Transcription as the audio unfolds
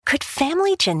Could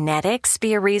family genetics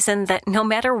be a reason that no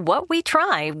matter what we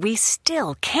try, we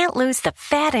still can't lose the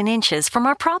fat and inches from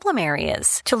our problem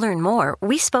areas? To learn more,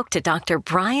 we spoke to Dr.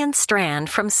 Brian Strand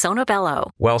from Sonobello.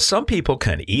 While some people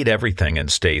can eat everything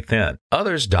and stay thin,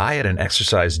 others diet and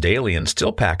exercise daily and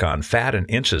still pack on fat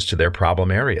and inches to their problem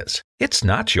areas. It's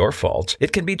not your fault.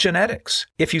 It can be genetics.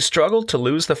 If you struggle to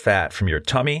lose the fat from your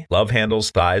tummy, love handles,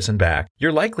 thighs, and back,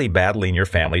 you're likely battling your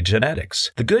family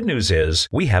genetics. The good news is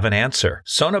we have an answer.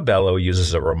 Sonobello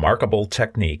uses a remarkable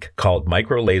technique called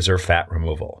microlaser fat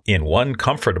removal. In one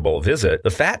comfortable visit,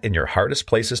 the fat in your hardest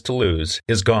places to lose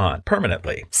is gone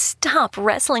permanently. Stop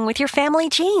wrestling with your family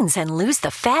genes and lose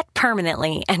the fat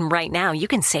permanently. And right now, you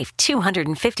can save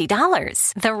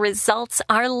 $250. The results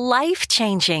are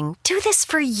life-changing. Do this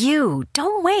for you.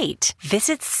 Don't wait.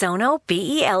 Visit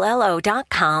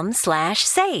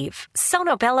sonobello.com/save.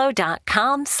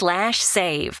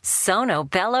 sonobello.com/save.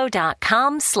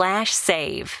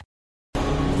 sonobello.com/save.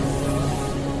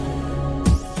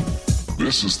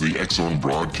 This is the X-Zone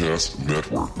Broadcast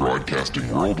Network, broadcasting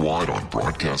worldwide on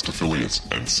broadcast affiliates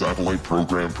and satellite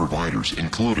program providers,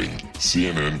 including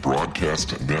CNN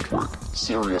Broadcast Network,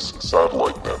 Sirius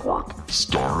Satellite Network,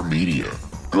 Star Media,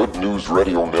 Good News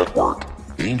Radio Network,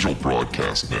 Angel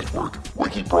Broadcast Network,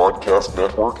 Wiki Broadcast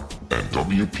Network, and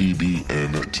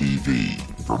WPBN-TV.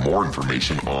 For more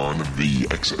information on the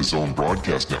X-Zone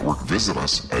Broadcast Network, visit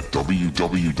us at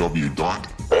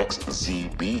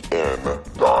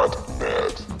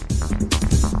www.xzbn.net.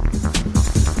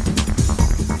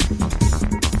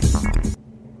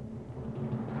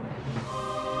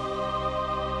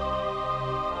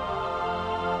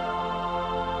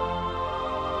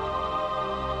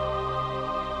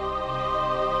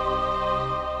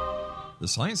 The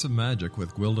Science of Magic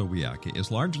with Gwilda Wiyaka is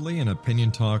largely an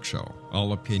opinion talk show.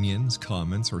 All opinions,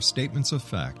 comments, or statements of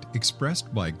fact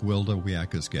expressed by Gwilda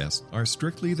Wiyaka's guests are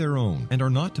strictly their own and are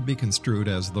not to be construed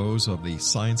as those of the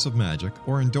Science of Magic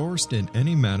or endorsed in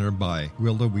any manner by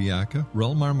Gwilda Wiyaka,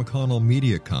 Relmar McConnell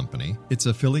Media Company, its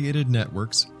affiliated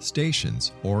networks,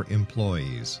 stations, or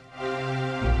employees.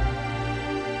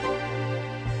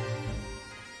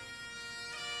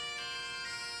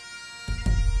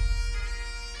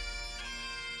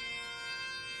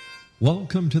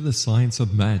 Welcome to the Science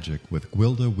of Magic with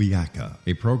Gwilda Wiyaka,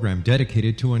 a program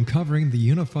dedicated to uncovering the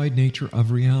unified nature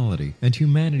of reality and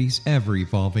humanity's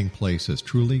ever-evolving place as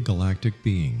truly galactic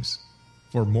beings.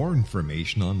 For more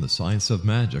information on the Science of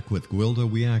Magic with Gwilda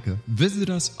Wiyaka, visit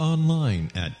us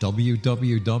online at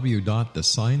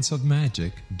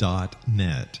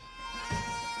www.thescienceofmagic.net.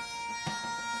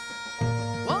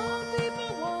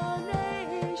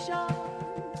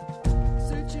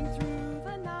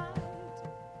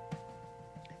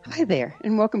 Hi there,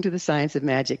 and welcome to the Science of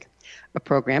Magic, a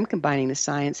program combining the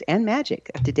science and magic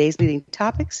of today's leading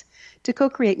topics to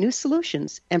co-create new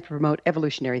solutions and promote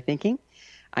evolutionary thinking.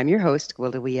 I'm your host,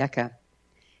 Gwilda Wiyaka.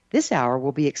 This hour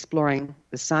we'll be exploring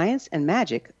the science and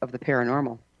magic of the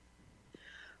paranormal.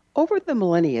 Over the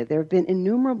millennia, there have been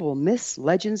innumerable myths,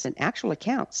 legends, and actual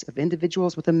accounts of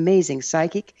individuals with amazing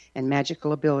psychic and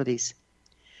magical abilities.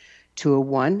 To a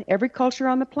one, every culture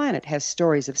on the planet has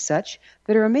stories of such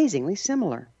that are amazingly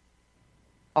similar.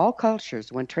 All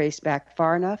cultures, when traced back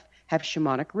far enough, have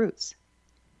shamanic roots.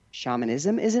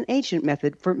 Shamanism is an ancient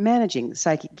method for managing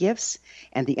psychic gifts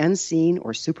and the unseen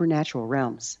or supernatural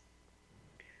realms.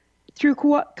 Through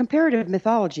comparative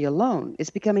mythology alone, it's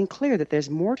becoming clear that there's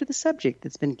more to the subject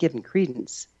that's been given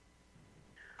credence.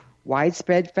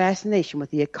 Widespread fascination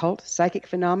with the occult, psychic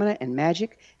phenomena, and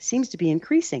magic seems to be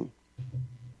increasing,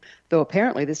 though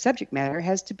apparently the subject matter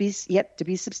has yet to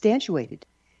be substantiated.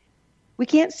 We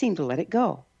can't seem to let it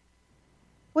go.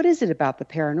 What is it about the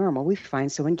paranormal we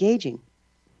find so engaging?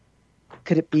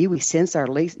 Could it be we sense our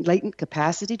latent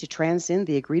capacity to transcend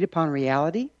the agreed-upon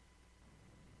reality?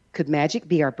 Could magic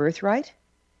be our birthright?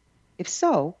 If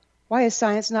so, why has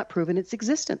science not proven its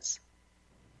existence?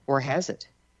 Or has it?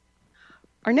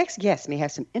 Our next guest may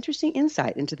have some interesting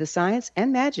insight into the science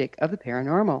and magic of the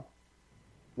paranormal.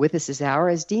 With us this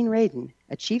hour is Dean Radin,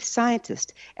 a chief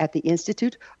scientist at the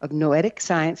Institute of Noetic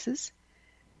Sciences,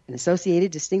 an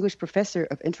associated distinguished professor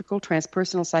of integral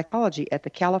transpersonal psychology at the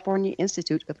California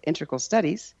Institute of Integral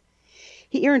Studies.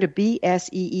 He earned a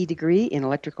BSEE degree in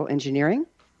electrical engineering,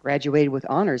 graduated with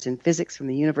honors in physics from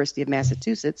the University of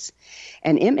Massachusetts,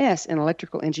 an MS in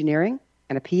electrical engineering,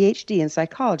 and a PhD in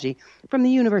psychology from the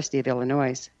University of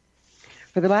Illinois.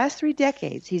 For the last 3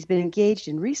 decades, he's been engaged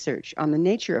in research on the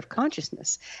nature of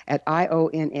consciousness at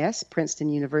IONS, Princeton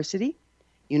University,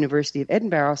 University of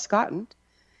Edinburgh, Scotland,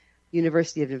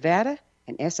 University of Nevada,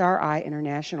 and SRI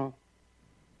International.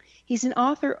 He's an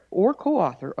author or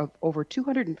co-author of over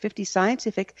 250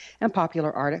 scientific and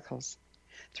popular articles,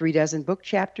 36 book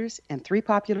chapters, and 3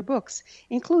 popular books,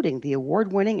 including the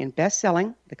award-winning and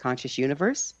best-selling The Conscious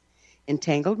Universe,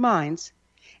 Entangled Minds,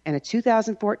 and a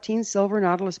 2014 Silver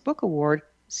Nautilus Book Award,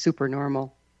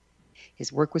 Supernormal.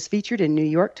 His work was featured in New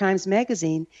York Times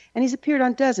Magazine, and he's appeared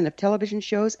on dozens of television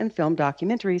shows and film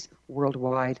documentaries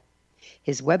worldwide.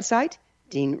 His website,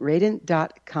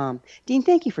 DeanRadin.com. Dean,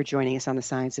 thank you for joining us on The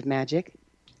Science of Magic.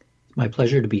 It's my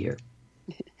pleasure to be here.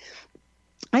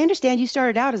 I understand you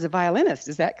started out as a violinist.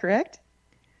 Is that correct?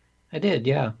 I did,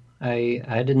 yeah.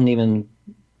 I didn't even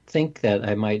think that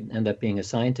I might end up being a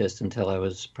scientist until I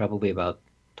was probably about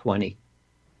 20.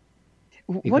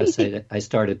 Because I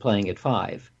started playing at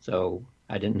 5, so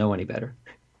I didn't know any better.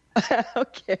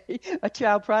 Okay, a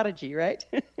child prodigy, right?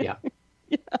 Yeah.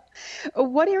 Yeah.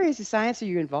 What areas of science are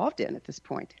you involved in at this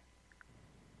point?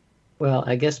 Well,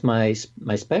 I guess my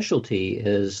specialty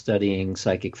is studying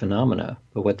psychic phenomena,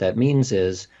 but what that means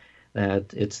is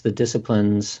that it's the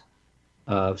disciplines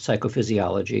of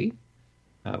psychophysiology,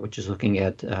 which is looking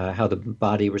at how the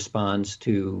body responds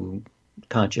to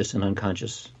conscious and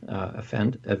unconscious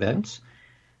events,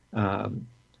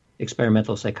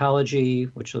 experimental psychology,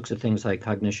 which looks at things like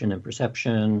cognition and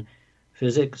perception,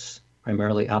 physics,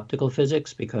 primarily optical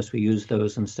physics, because we use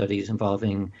those in studies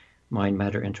involving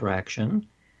mind-matter interaction,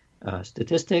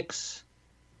 statistics,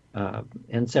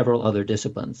 and several other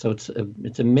disciplines. So it's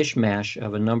a mishmash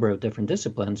of a number of different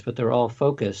disciplines, but they're all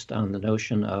focused on the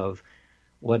notion of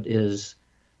what is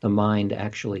the mind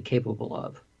actually capable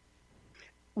of.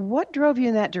 What drove you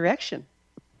in that direction?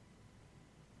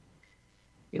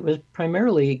 It was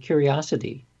primarily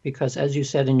curiosity, because as you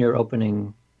said in your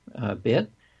opening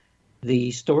bit,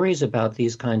 the stories about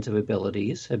these kinds of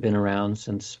abilities have been around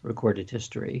since recorded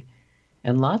history.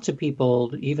 And lots of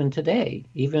people, even today,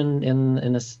 even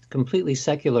in a completely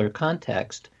secular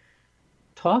context,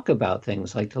 talk about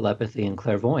things like telepathy and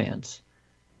clairvoyance.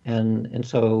 And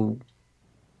so,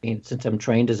 since I'm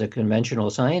trained as a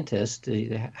conventional scientist,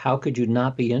 how could you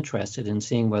not be interested in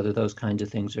seeing whether those kinds of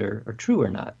things are true or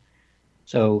not?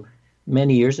 So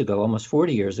many years ago, almost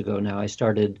 40 years ago now, I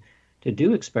started to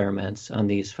do experiments on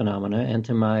these phenomena, and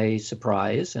to my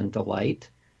surprise and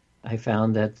delight, I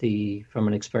found that from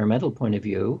an experimental point of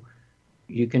view,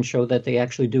 you can show that they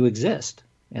actually do exist.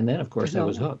 And then, of course, I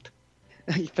was hooked.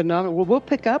 Phenomenal. Well, we'll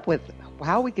pick up with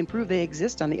how we can prove they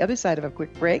exist on the other side of a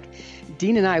quick break.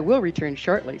 Dean and I will return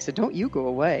shortly, so don't you go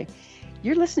away.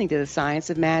 You're listening to The Science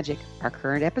of Magic. Our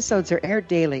current episodes are aired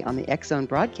daily on the X-Zone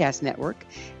Broadcast Network,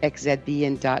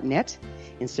 xzbn.net.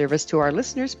 In service to our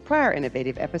listeners, prior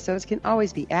innovative episodes can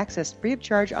always be accessed free of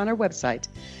charge on our website,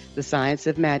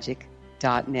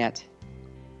 thescienceofmagic.net.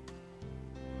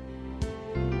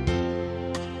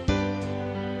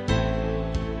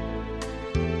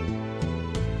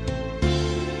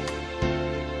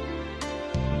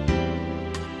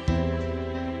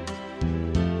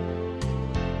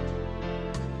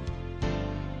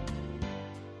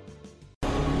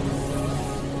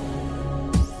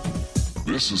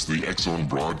 This is the X-Zone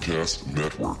Broadcast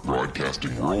Network,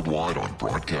 broadcasting worldwide on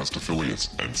broadcast affiliates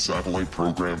and satellite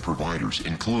program providers,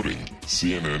 including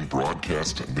CNN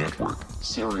Broadcast Network,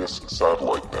 Sirius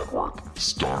Satellite Network,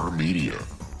 Star Media,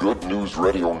 Good News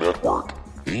Radio Network,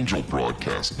 Angel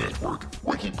Broadcast Network,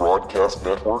 Wiki Broadcast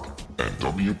Network, and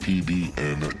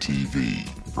WPBN TV.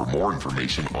 For more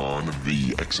information on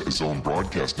the X-Zone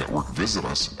Broadcast Network, visit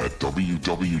us at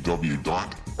www.xzbn.net.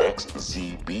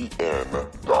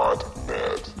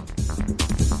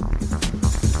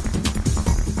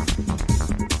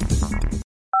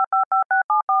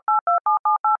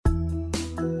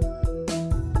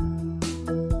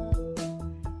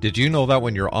 Did you know that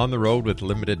when you're on the road with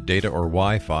limited data or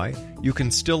Wi-Fi, you can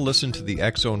still listen to the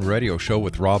X-Zone Radio Show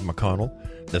with Rob McConnell,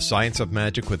 The Science of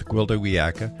Magic with Gwilda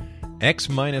Wiyaka,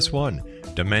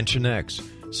 X-1, Dimension X,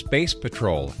 Space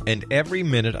Patrol, and every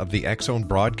minute of the X-Zone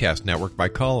Broadcast Network by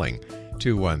calling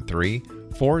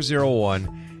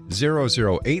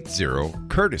 213-401-0080,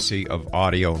 courtesy of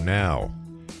Audio Now.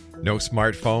 No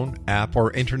smartphone, app,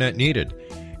 or internet needed.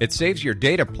 It saves your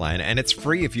data plan, and it's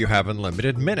free if you have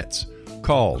unlimited minutes.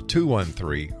 Call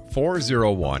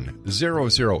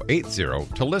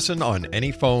 213-401-0080 to listen on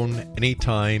any phone,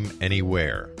 anytime,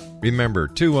 anywhere. Remember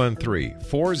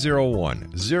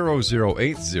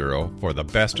 213-401-0080 for the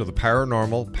best of the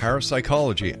paranormal,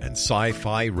 parapsychology, and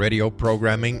sci-fi radio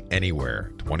programming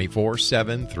anywhere,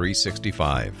 24/7,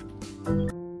 365.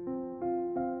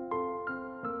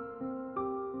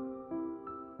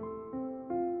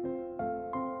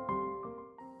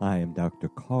 I am Dr.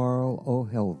 Carl O.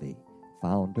 Helvey,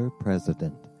 founder,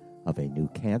 president of a new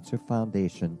cancer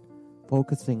foundation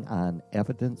focusing on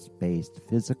evidence-based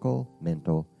physical,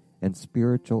 mental, and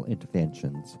spiritual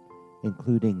interventions,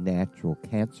 including natural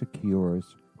cancer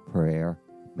cures, prayer,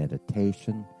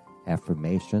 meditation,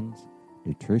 affirmations,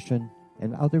 nutrition,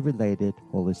 and other related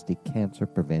holistic cancer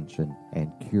prevention and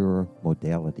cure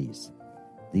modalities.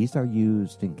 These are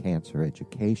used in cancer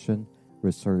education,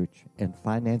 research, and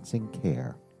financing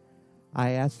care.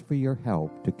 I ask for your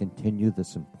help to continue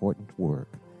this important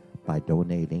work by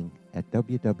donating at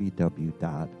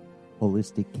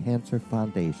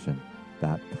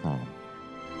www.holisticcancerfoundation.com.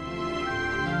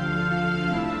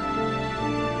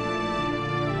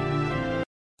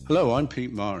 Hello, I'm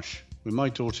Pete Marsh. With my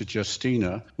daughter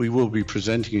Justina, we will be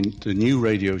presenting the new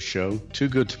radio show, Too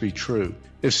Good to Be True.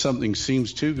 If something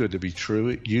seems too good to be true,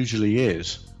 it usually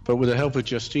is. But with the help of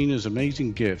Justina's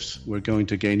amazing gifts, we're going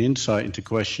to gain insight into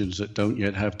questions that don't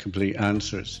yet have complete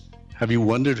answers. Have you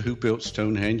wondered who built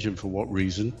Stonehenge and for what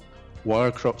reason? Why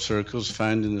are crop circles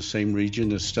found in the same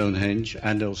region as Stonehenge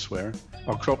and elsewhere?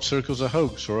 Are crop circles a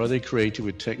hoax, or are they created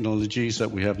with technologies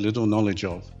that we have little knowledge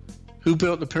of? Who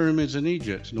built the pyramids in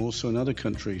Egypt and also in other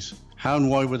countries? How and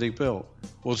why were they built?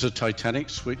 Was the Titanic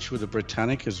switched with the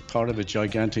Britannic as part of a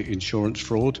gigantic insurance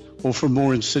fraud, or for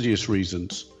more insidious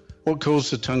reasons? What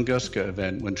caused the Tunguska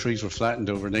event when trees were flattened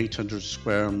over an 800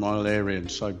 square mile area in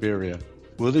Siberia?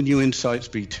 Will the new insights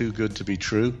be too good to be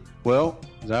true? Well,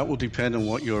 that will depend on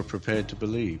what you are prepared to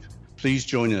believe. Please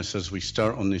join us as we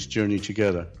start on this journey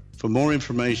together. For more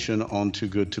information on Too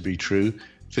Good to Be True,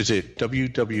 visit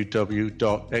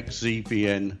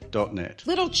www.xzbn.net.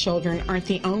 Little children aren't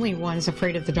the only ones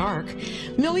afraid of the dark.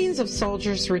 Millions of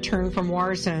soldiers return from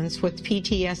war zones with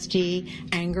PTSD,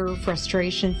 anger,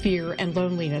 frustration, fear, and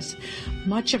loneliness,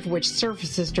 much of which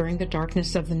surfaces during the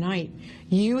darkness of the night.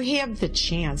 You have the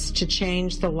chance to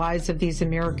change the lives of these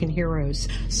American heroes.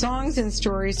 Songs and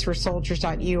Stories for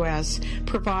Soldiers.us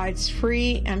provides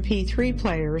free MP3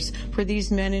 players for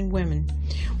these men and women.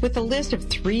 With a list of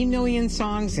 3 million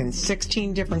songs in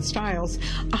 16 different styles,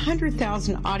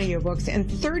 100,000 audiobooks, and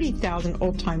 30,000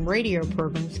 old-time radio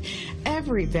programs,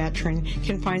 every veteran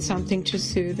can find something to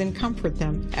soothe and comfort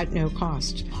them at no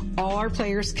cost. All our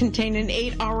players contain an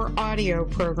 8-hour audio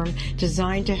program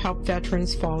designed to help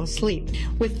veterans fall asleep.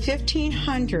 With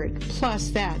 1,500 plus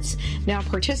vets now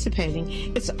participating,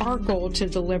 it's our goal to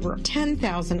deliver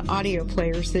 10,000 audio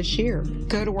players this year.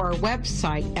 Go to our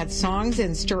website at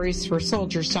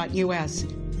songsandstoriesforsoldiers.us.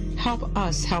 Help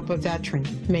us help a veteran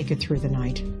make it through the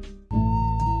night.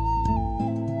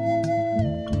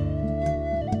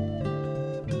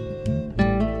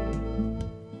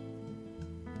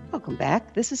 Welcome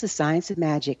back. This is The Science of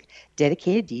Magic,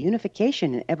 dedicated to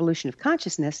unification and evolution of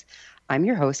consciousness. I'm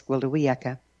your host, Gwilda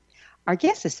Wiyaka. Our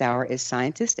guest this hour is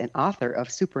scientist and author of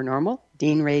Supernormal,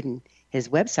 Dean Radin. His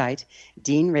website,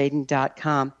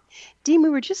 deanradin.com. Dean, we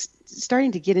were just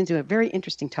starting to get into a very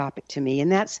interesting topic to me, and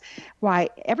that's why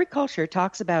every culture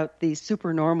talks about these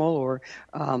supernormal or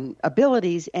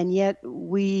abilities, and yet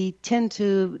we tend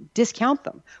to discount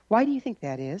them. Why do you think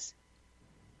that is?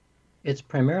 It's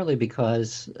primarily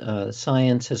because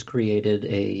science has created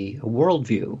a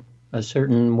worldview, a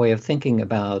certain way of thinking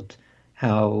about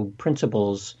how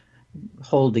principles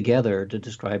hold together to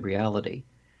describe reality.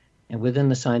 And within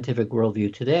the scientific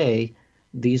worldview today,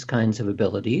 these kinds of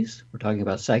abilities, we're talking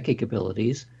about psychic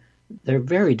abilities, they're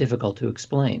very difficult to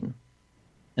explain.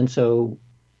 And so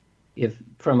if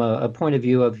from a point of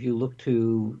view of you look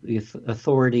to the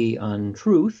authority on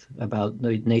truth about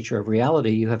the nature of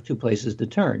reality, you have two places to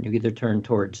turn. You either turn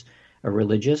towards a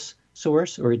religious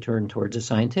source or you turn towards a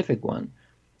scientific one.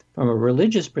 From a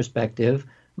religious perspective,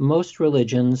 most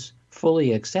religions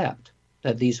fully accept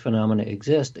that these phenomena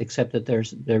exist, except that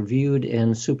they're viewed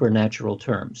in supernatural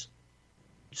terms.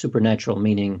 Supernatural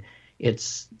meaning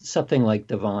it's something like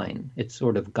divine. It's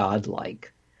sort of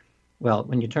godlike. Well,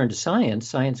 when you turn to science,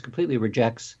 science completely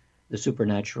rejects the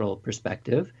supernatural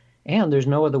perspective, and there's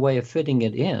no other way of fitting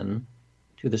it in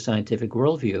to the scientific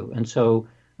worldview. And so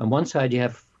on one side, you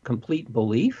have complete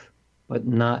belief, but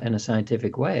not in a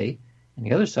scientific way. On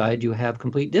the other side, you have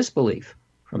complete disbelief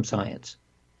from science.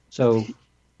 So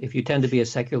if you tend to be a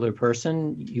secular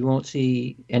person, you won't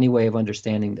see any way of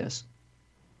understanding this.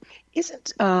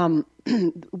 Isn't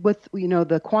with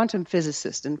the quantum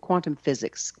physicist and quantum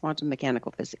physics, quantum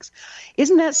mechanical physics,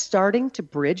 isn't that starting to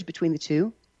bridge between the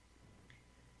two?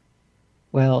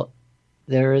 Well,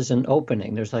 there is an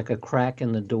opening. There's like a crack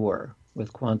in the door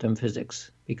with quantum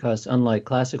physics, because unlike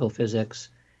classical physics,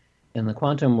 in the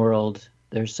quantum world,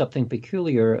 there's something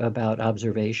peculiar about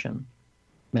observation,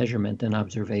 measurement and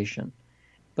observation.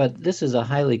 But this is a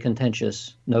highly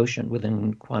contentious notion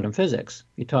within quantum physics.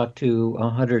 You talk to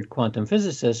 100 quantum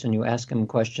physicists and you ask them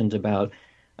questions about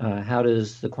how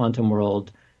does the quantum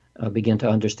world begin to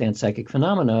understand psychic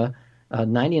phenomena,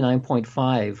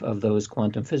 99.5 of those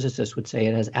quantum physicists would say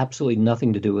it has absolutely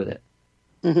nothing to do with it.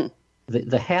 Mm-hmm.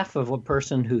 The half of a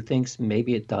person who thinks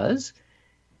maybe it does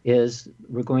is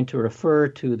we're going to refer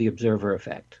to the observer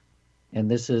effect. And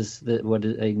this is what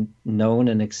is a known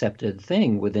and accepted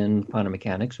thing within quantum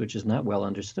mechanics, which is not well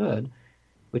understood,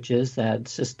 which is that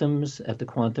systems at the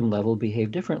quantum level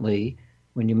behave differently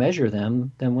when you measure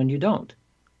them than when you don't.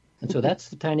 And so that's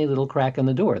the tiny little crack in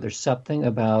the door. There's something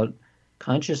about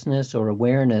consciousness or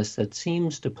awareness that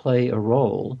seems to play a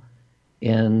role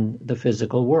in the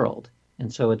physical world.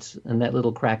 And so it's in that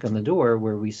little crack in the door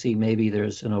where we see maybe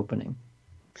there's an opening.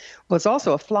 Well, it's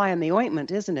also a fly in the ointment,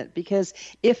 isn't it? Because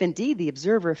if indeed the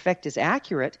observer effect is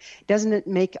accurate, doesn't it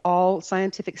make all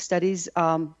scientific studies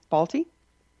faulty?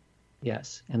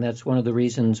 Yes, and that's one of the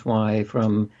reasons why,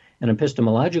 from an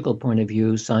epistemological point of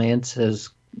view, science has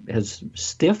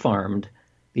stiff-armed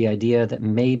the idea that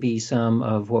maybe some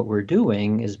of what we're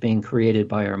doing is being created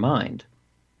by our mind,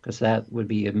 because that would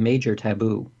be a major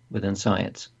taboo within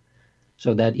science.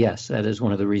 So that, yes, that is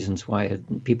one of the reasons why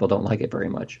people don't like it very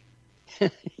much.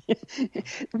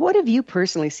 What have you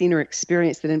personally seen or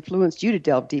experienced that influenced you to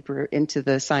delve deeper into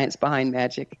the science behind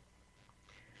magic?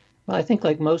 Well, I think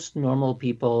like most normal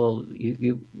people,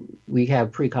 we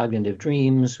have precognitive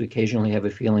dreams. We occasionally have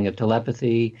a feeling of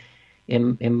telepathy.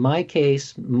 In my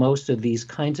case, most of these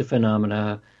kinds of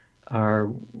phenomena are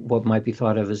what might be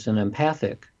thought of as an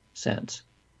empathic sense.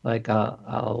 Like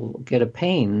I'll get a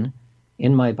pain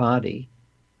in my body,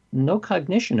 no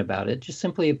cognition about it, just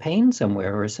simply a pain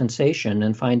somewhere or a sensation,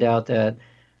 and find out that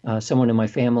someone in my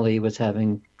family was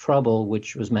having trouble,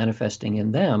 which was manifesting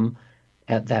in them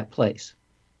at that place.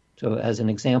 So as an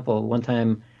example, one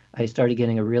time I started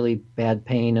getting a really bad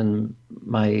pain in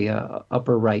my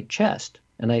upper right chest,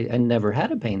 and I never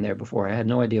had a pain there before. I had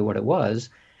no idea what it was,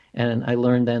 and I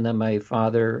learned then that my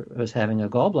father was having a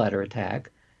gallbladder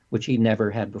attack, which he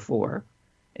never had before,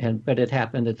 but it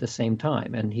happened at the same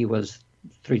time, and he was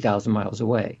 3,000 miles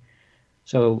away.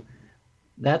 So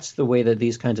that's the way that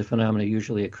these kinds of phenomena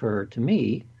usually occur to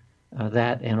me,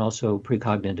 that and also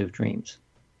precognitive dreams.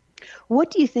 What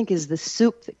do you think is the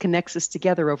soup that connects us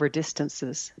together over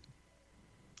distances?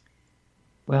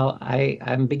 Well,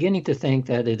 I'm beginning to think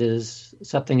that it is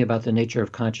something about the nature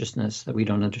of consciousness that we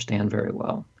don't understand very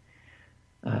well.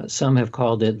 Some have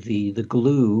called it the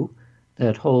glue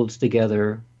that holds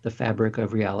together the fabric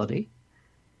of reality.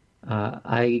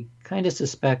 I kind of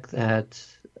suspect that,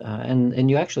 and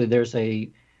you actually, there's a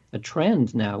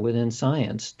trend now within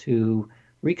science to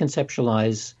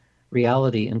reconceptualize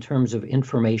reality in terms of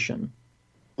information.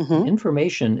 Mm-hmm.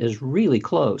 Information is really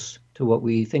close to what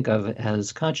we think of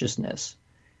as consciousness.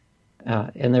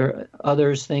 And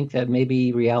others think that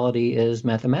maybe reality is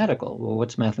mathematical. Well,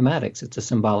 what's mathematics? It's a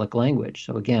symbolic language.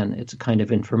 So again, it's a kind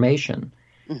of information.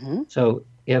 Mm-hmm. So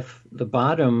if the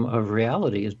bottom of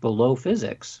reality is below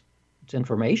physics, it's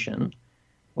information,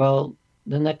 well,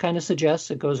 then that kind of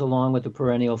suggests it goes along with the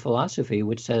perennial philosophy,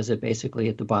 which says that basically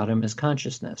at the bottom is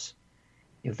consciousness.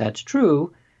 If that's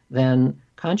true, then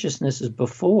consciousness is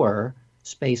before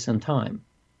space and time,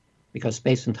 because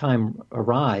space and time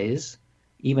arise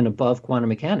even above quantum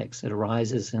mechanics. It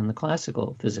arises in the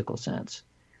classical physical sense.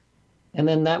 And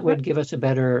then that would give us a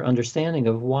better understanding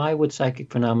of why would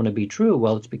psychic phenomena be true?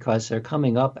 Well, it's because they're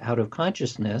coming up out of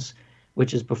consciousness,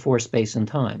 which is before space and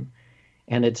time.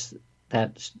 And it's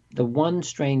that the one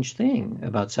strange thing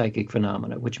about psychic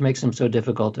phenomena, which makes them so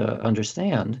difficult to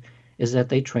understand, is that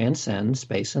they transcend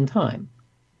space and time.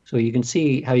 So you can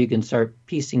see how you can start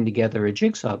piecing together a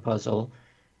jigsaw puzzle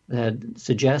that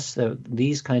suggests that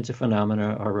these kinds of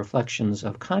phenomena are reflections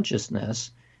of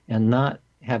consciousness and not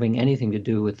having anything to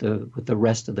do with the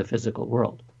rest of the physical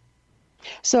world.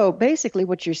 So basically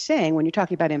what you're saying when you're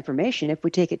talking about information, if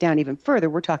we take it down even further,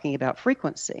 we're talking about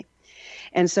frequency.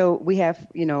 And so we have,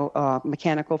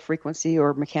 mechanical frequency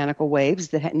or mechanical waves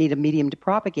that need a medium to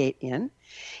propagate in.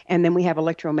 And then we have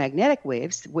electromagnetic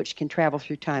waves, which can travel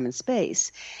through time and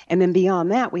space. And then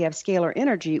beyond that, we have scalar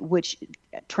energy, which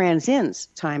transcends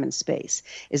time and space.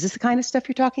 Is this the kind of stuff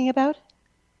you're talking about?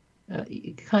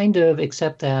 Kind of,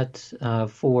 except that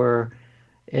for,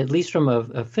 at least from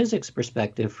a physics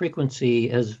perspective, frequency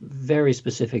has very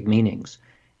specific meanings.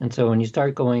 And so when you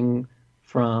start going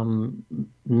from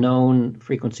known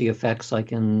frequency effects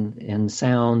like in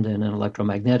sound and in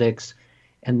electromagnetics,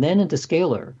 and then into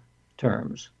scalar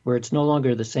terms, where it's no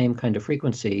longer the same kind of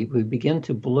frequency, we begin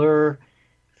to blur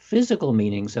physical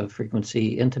meanings of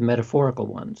frequency into metaphorical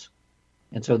ones.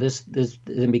 And so this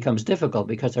then becomes difficult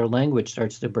because our language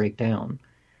starts to break down.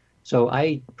 So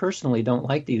I personally don't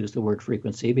like to use the word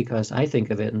frequency because I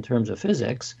think of it in terms of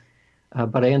physics,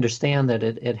 but I understand that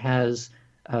it has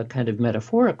a kind of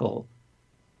metaphorical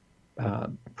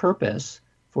purpose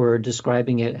for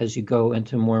describing it as you go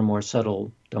into more and more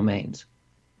subtle domains.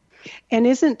 And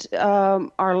isn't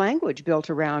our language built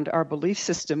around our belief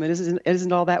system? And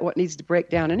isn't all that what needs to break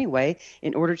down anyway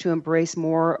in order to embrace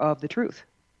more of the truth?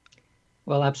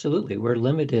 Well, absolutely. We're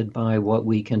limited by what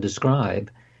we can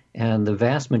describe, and the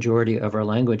vast majority of our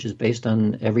language is based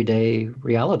on everyday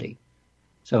reality.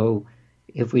 So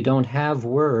if we don't have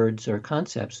words or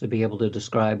concepts to be able to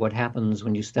describe what happens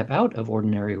when you step out of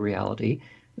ordinary reality,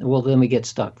 well, then we get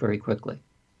stuck very quickly.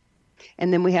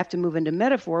 And then we have to move into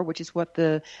metaphor, which is what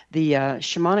the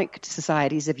shamanic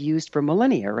societies have used for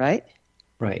millennia, right?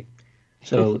 Right.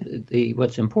 So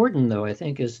what's important, though, I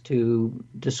think, is to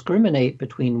discriminate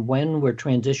between when we're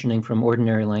transitioning from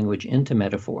ordinary language into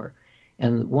metaphor.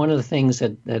 And one of the things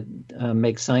that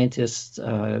makes scientists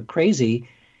crazy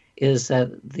is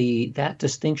that that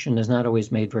distinction is not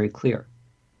always made very clear.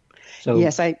 So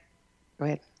yes, go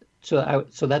ahead.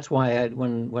 So that's why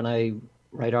when I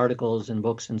write articles and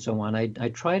books and so on, I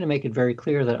try to make it very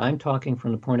clear that I'm talking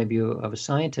from the point of view of a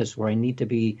scientist, where I need to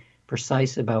be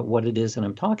precise about what it is that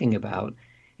I'm talking about.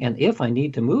 And if I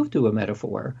need to move to a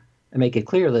metaphor, I make it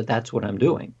clear that that's what I'm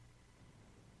doing.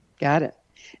 Got it.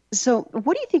 So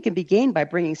what do you think can be gained by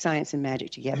bringing science and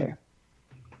magic together?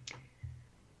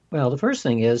 Well, the first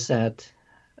thing is that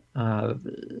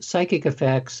psychic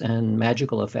effects and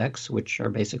magical effects, which are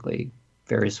basically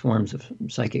various forms of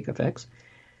psychic effects,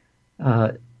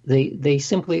 they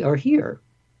simply are here.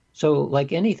 So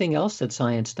like anything else that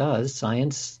science does,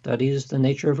 science studies the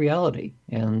nature of reality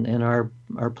and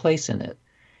our place in it.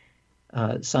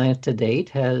 Science to date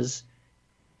has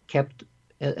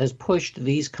pushed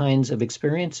these kinds of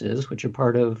experiences, which are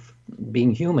part of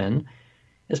being human,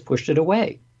 has pushed it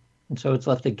away. And so it's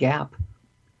left a gap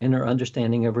in our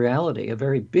understanding of reality, a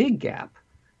very big gap,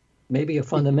 maybe a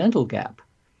fundamental gap.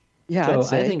 Yeah,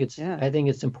 so I think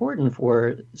it's important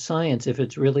for science, if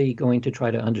it's really going to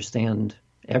try to understand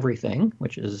everything,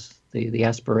 which is the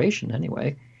aspiration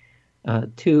anyway,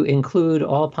 to include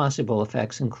all possible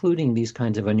effects, including these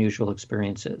kinds of unusual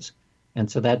experiences. And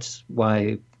so that's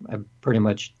why I've pretty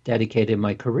much dedicated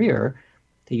my career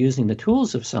to using the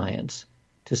tools of science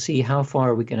to see how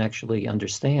far we can actually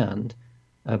understand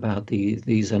about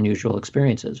these unusual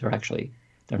experiences. Or actually,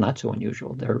 they're not so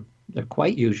unusual. They're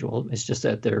quite usual. It's just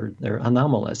that they're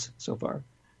anomalous so far.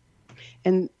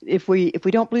 And if we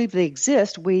don't believe they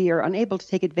exist, we are unable to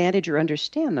take advantage or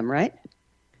understand them, right?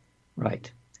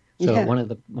 Right. So yeah. one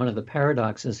of the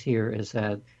paradoxes here is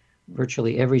that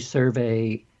virtually every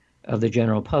survey of the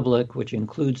general public, which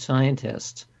includes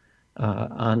scientists,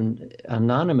 on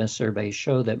anonymous surveys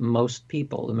show that most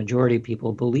people, the majority of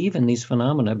people, believe in these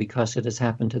phenomena because it has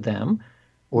happened to them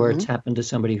or it's happened to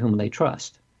somebody whom they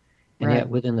trust. And right. Yet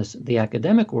within the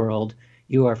academic world,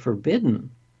 you are forbidden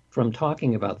from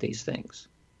talking about these things.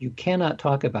 You cannot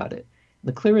talk about it.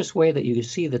 The clearest way that you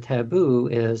see the taboo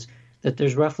is that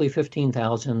there's roughly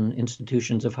 15,000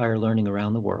 institutions of higher learning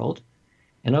around the world.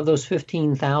 And of those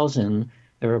 15,000,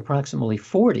 there are approximately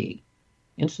 40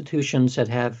 institutions that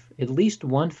have at least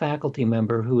one faculty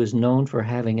member who is known for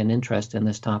having an interest in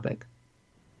this topic.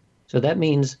 So that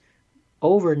means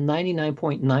over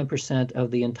 99.9%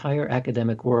 of the entire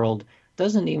academic world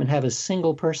doesn't even have a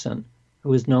single person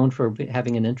who is known for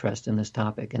having an interest in this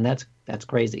topic. And that's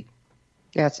crazy.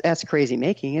 That's crazy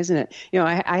making, isn't it? You know,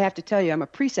 I have to tell you, I'm a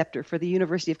preceptor for the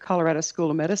University of Colorado School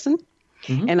of Medicine.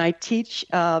 And I teach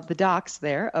the docs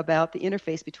there about the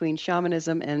interface between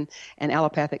shamanism and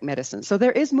allopathic medicine. So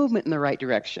there is movement in the right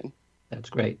direction. That's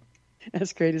great.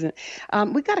 That's great, isn't it?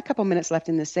 We've got a couple minutes left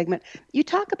in this segment. You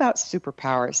talk about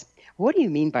superpowers. What do you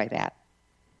mean by that?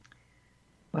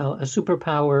 Well, a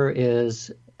superpower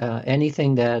is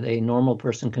anything that a normal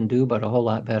person can do, but a whole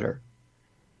lot better.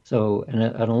 So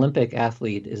an Olympic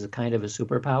athlete is a kind of a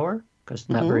superpower because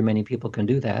not very many people can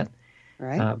do that.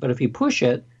 Right. But if you push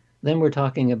it, then we're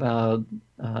talking about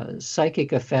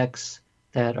psychic effects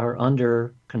that are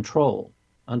under control,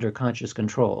 under conscious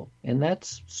control. And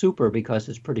that's super because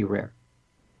it's pretty rare.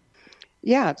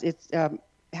 Yeah. It's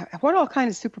what all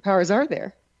kinds of superpowers are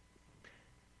there?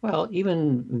 Well,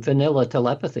 even vanilla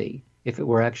telepathy, if it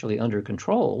were actually under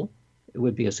control, it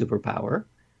would be a superpower.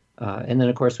 And then,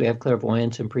 of course, we have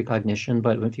clairvoyance and precognition.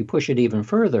 But if you push it even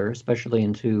further, especially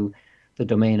into the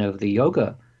domain of the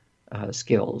yoga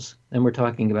skills, then we're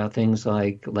talking about things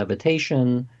like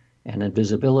levitation and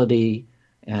invisibility,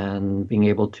 and being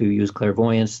able to use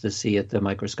clairvoyance to see at the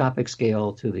microscopic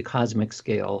scale to the cosmic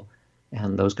scale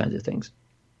and those kinds of things.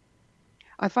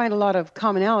 I find a lot of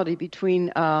commonality between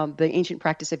the ancient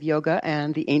practice of yoga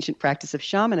and the ancient practice of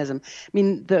shamanism. I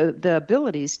mean, the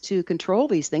abilities to control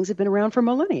these things have been around for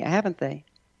millennia, haven't they?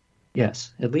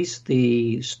 Yes, at least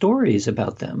the stories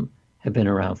about them have been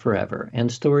around forever.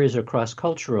 And stories are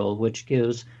cross-cultural, which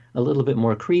gives a little bit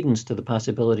more credence to the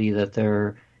possibility that there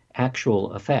are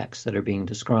actual effects that are being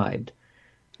described.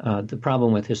 The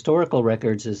problem with historical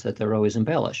records is that they're always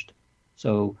embellished.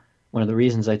 So one of the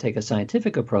reasons I take a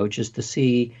scientific approach is to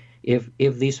see if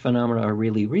these phenomena are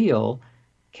really real,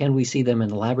 can we see them in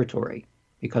the laboratory?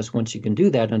 Because once you can do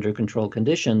that under controlled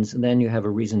conditions, then you have a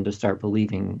reason to start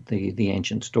believing the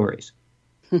ancient stories.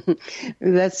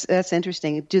 That's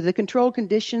interesting. Do the controlled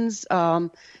conditions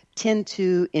tend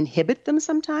to inhibit them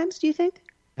sometimes, do you think?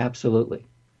 Absolutely.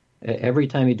 Every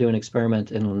time you do an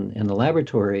experiment in the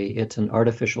laboratory, it's an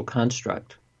artificial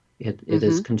construct. It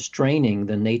is constraining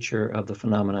the nature of the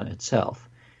phenomena itself.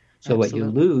 So Absolutely. what you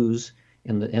lose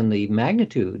in the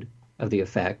magnitude of the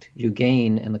effect, you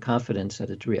gain in the confidence that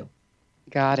it's real.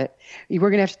 Got it.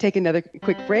 We're going to have to take another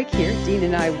quick break here. Dean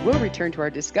and I will return to our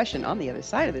discussion on the other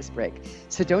side of this break.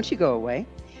 So don't you go away.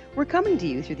 We're coming to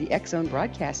you through the X-Zone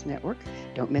Broadcast Network.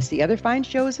 Don't miss the other fine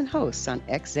shows and hosts on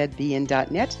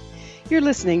xzbn.net. You're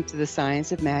listening to The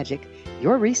Science of Magic,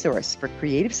 your resource for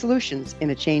creative solutions in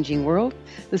a changing world,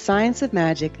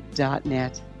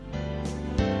 thescienceofmagic.net.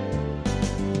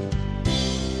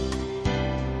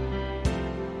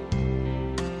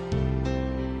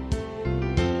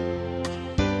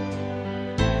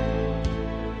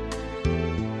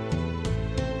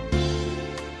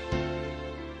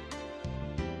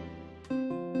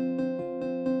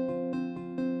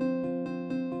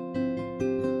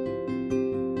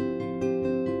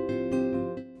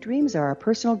 Dreams are our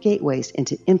personal gateways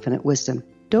into infinite wisdom.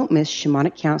 Don't miss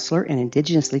shamanic counselor and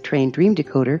indigenously trained dream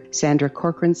decoder Sandra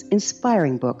Corcoran's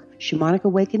inspiring book, Shamanic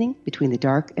Awakening Between the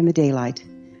Dark and the Daylight.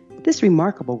 This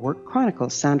remarkable work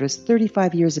chronicles Sandra's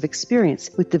 35 years of experience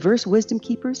with diverse wisdom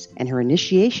keepers and her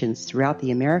initiations throughout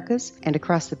the Americas and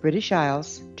across the British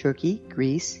Isles, Turkey,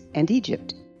 Greece, and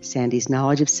Egypt. Sandy's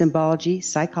knowledge of symbology,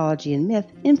 psychology, and myth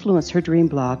influence her dream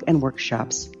blog and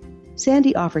workshops.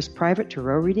 Sandy offers private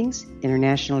tarot readings,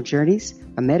 international journeys,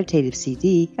 a meditative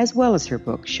CD, as well as her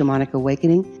book, Shamanic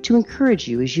Awakening, to encourage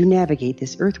you as you navigate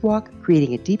this earth walk,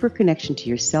 creating a deeper connection to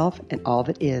yourself and all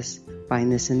that is.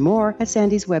 Find this and more at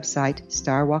Sandy's website,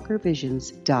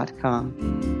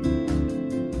 starwalkervisions.com.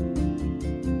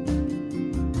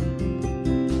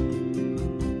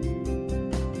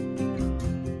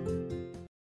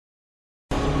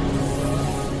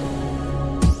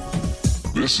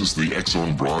 This is the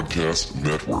X-Zone Broadcast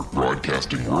Network,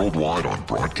 broadcasting worldwide on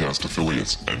broadcast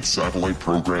affiliates and satellite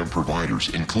program providers,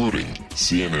 including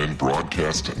CNN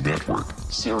Broadcast Network,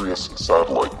 Sirius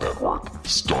Satellite Network,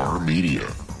 Star Media,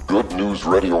 Good News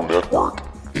Radio Network,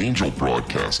 Angel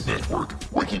Broadcast Network,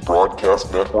 Wiki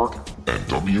Broadcast Network, and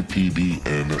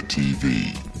WPBN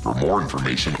TV. For more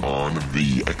information on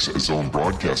the X-Zone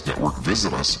Broadcast Network,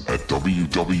 visit us at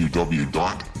www.xzbn.net.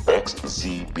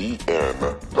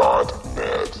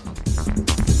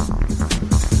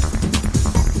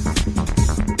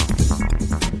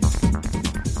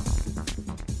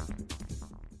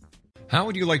 How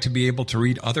would you like to be able to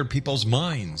read other people's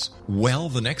minds? Well,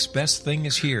 the next best thing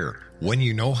is here. When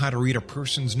you know how to read a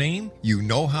person's name, you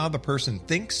know how the person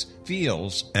thinks,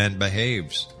 feels, and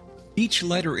behaves. Each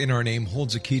letter in our name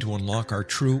holds a key to unlock our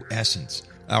true essence.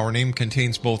 Our name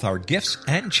contains both our gifts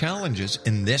and challenges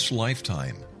in this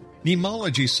lifetime.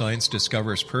 Mnemology science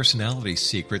discovers personality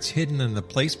secrets hidden in the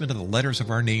placement of the letters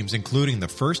of our names, including the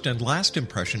first and last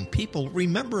impression people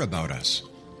remember about us.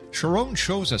 Sharon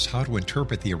shows us how to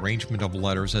interpret the arrangement of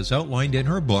letters as outlined in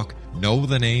her book, Know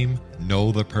the Name,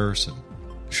 Know the Person.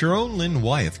 Sharon Lynn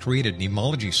Wyeth created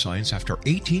mnemology science after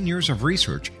 18 years of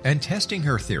research and testing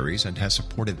her theories, and has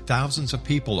supported thousands of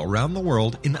people around the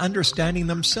world in understanding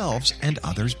themselves and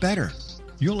others better.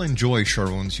 You'll enjoy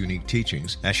Sharon's unique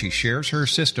teachings as she shares her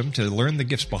system to learn the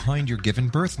gifts behind your given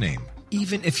birth name.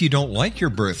 Even if you don't like your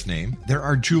birth name, there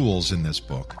are jewels in this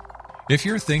book. If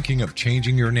you're thinking of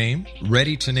changing your name,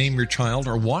 ready to name your child,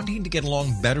 or wanting to get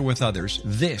along better with others,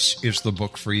 this is the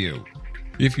book for you.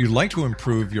 If you'd like to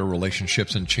improve your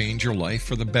relationships and change your life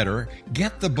for the better,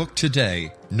 get the book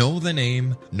today, Know the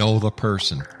Name, Know the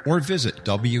Person, or visit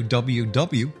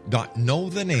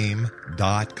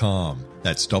www.knowthename.com.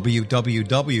 That's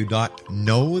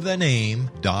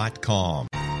www.knowthename.com.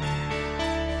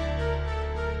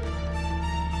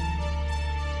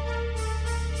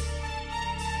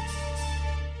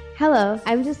 Hello,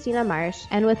 I'm Justina Marsh,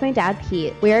 and with my dad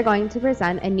Pete, we are going to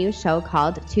present a new show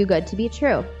called Too Good to Be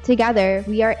True. Together,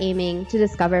 we are aiming to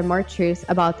discover more truths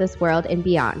about this world and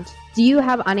beyond. Do you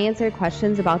have unanswered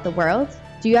questions about the world?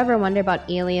 Do you ever wonder about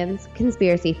aliens,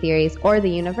 conspiracy theories, or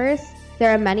the universe? There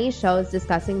are many shows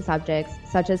discussing subjects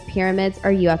such as pyramids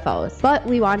or UFOs, but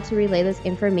we want to relay this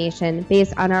information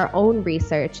based on our own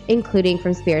research, including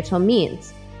from spiritual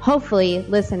means. Hopefully,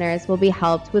 listeners will be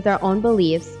helped with their own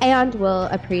beliefs and will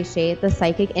appreciate the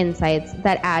psychic insights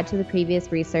that add to the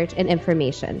previous research and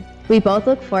information. We both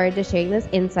look forward to sharing this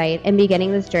insight and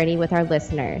beginning this journey with our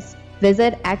listeners.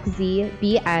 Visit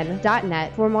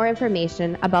xzbn.net for more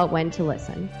information about when to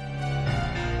listen.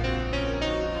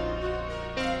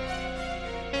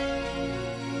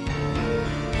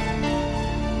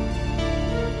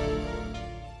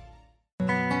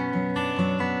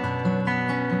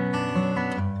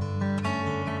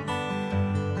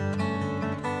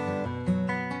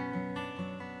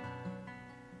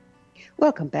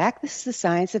 Welcome back. This is the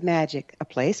Science of Magic, a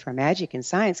place where magic and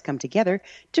science come together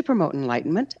to promote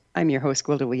enlightenment. I'm your host,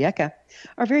 Gwilda Wiyaka.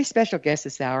 Our very special guest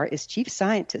this hour is Chief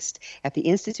Scientist at the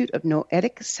Institute of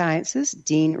Noetic Sciences,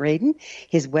 Dean Radin.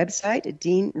 His website,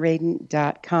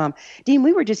 deanradin.com. Dean,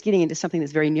 we were just getting into something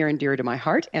that's very near and dear to my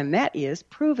heart, and that is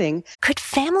proving. Could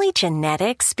family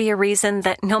genetics be a reason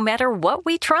that no matter what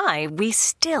we try, we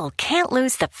still can't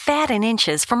lose the fat and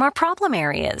inches from our problem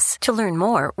areas? To learn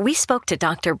more, we spoke to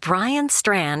Dr. Brian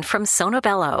Strand from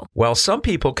Sonobello. While some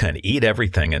people can eat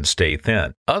everything and stay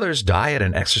thin, others diet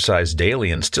and exercise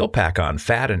daily and still pack on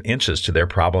fat and inches to their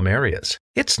problem areas.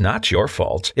 It's not your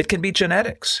fault. It can be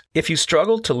genetics. If you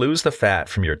struggle to lose the fat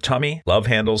from your tummy, love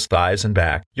handles, thighs, and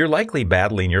back, you're likely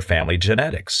battling your family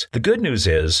genetics. The good news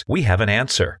is we have an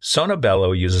answer.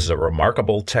 Sonobello uses a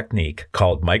remarkable technique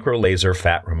called microlaser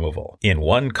fat removal. In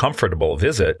one comfortable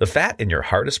visit, the fat in your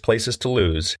hardest places to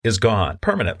lose is gone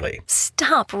permanently.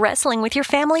 Stop wrestling with your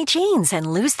family genes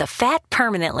and lose the fat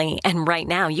permanently. And right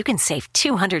now, you can save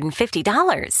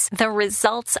 $250. The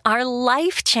results are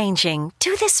life-changing.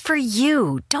 Do this for you.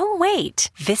 Don't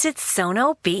wait. Visit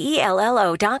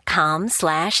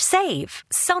sonobello.com/save.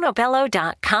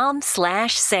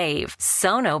 sonobello.com/save.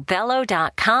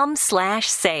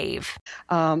 sonobello.com/save.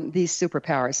 These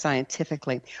superpowers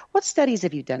scientifically. What studies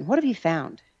have you done? What have you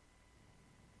found?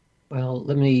 Well,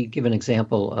 let me give an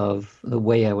example of the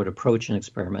way I would approach an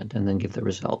experiment and then give the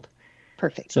result.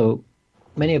 Perfect. So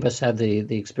many of us have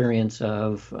the experience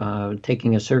of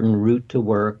taking a certain route to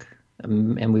work,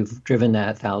 and we've driven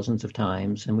that thousands of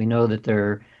times, and we know that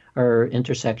there are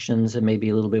intersections that may be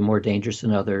a little bit more dangerous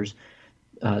than others.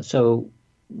 So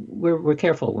we're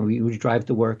careful when we drive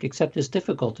to work, except it's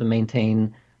difficult to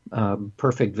maintain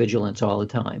perfect vigilance all the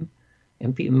time,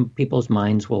 and people's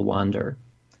minds will wander.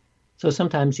 So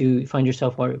sometimes you find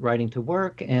yourself riding to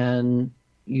work, and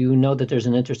you know that there's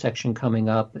an intersection coming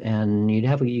up, and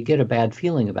you get a bad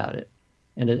feeling about it.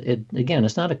 And again,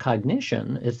 it's not a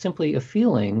cognition. It's simply a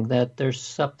feeling that there's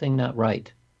something not right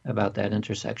about that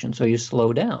intersection. So you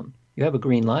slow down. You have a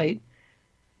green light,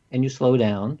 and you slow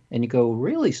down, and you go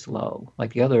really slow,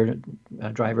 like the other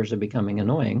drivers are becoming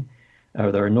annoying,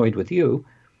 or they're annoyed with you.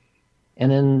 And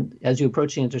then as you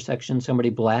approach the intersection, somebody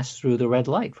blasts through the red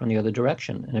light from the other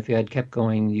direction. And if you had kept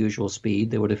going the usual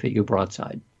speed, they would have hit you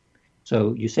broadside.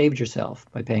 So you saved yourself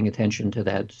by paying attention to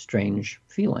that strange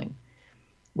feeling.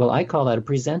 Well, I call that a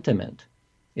presentiment.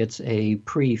 It's a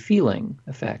pre-feeling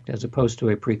effect as opposed to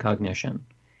a precognition.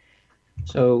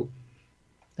 So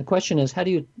the question is, how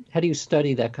do you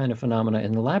study that kind of phenomena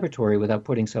in the laboratory without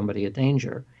putting somebody at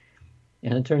danger?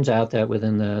 And it turns out that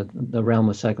within the realm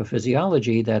of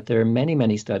psychophysiology, that there are many,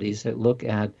 many studies that look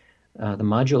at the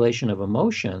modulation of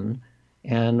emotion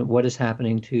and what is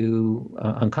happening to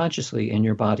unconsciously in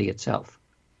your body itself.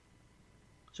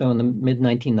 So in the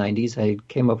mid-1990s, I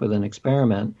came up with an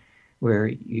experiment where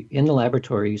in the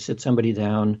laboratory, you sit somebody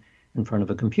down in front of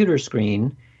a computer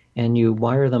screen and you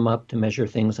wire them up to measure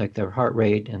things like their heart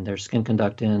rate and their skin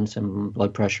conductance and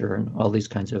blood pressure and all these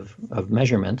kinds of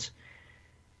measurements.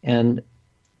 And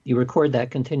you record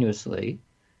that continuously.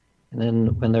 And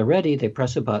then when they're ready, they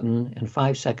press a button, and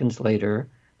 5 seconds later,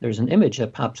 there's an image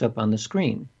that pops up on the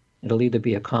screen. It'll either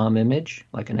be a calm image,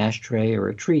 like an ashtray or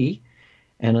a tree,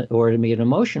 or it'll be an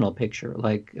emotional picture,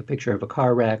 like a picture of a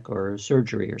car wreck or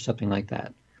surgery or something like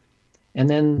that. And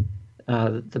then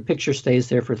the picture stays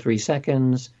there for 3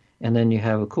 seconds, and then you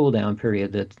have a cool down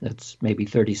period that's maybe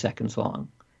 30 seconds long.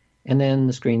 And then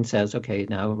the screen says, okay,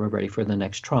 now we're ready for the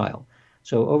next trial.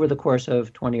 So over the course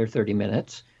of 20 or 30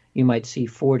 minutes, you might see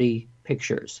 40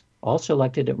 pictures, all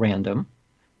selected at random.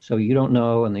 So you don't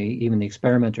know, and even the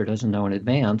experimenter doesn't know in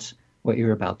advance what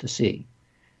you're about to see.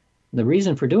 The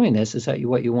reason for doing this is that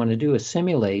what you want to do is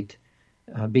simulate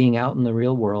being out in the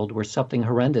real world where something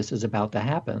horrendous is about to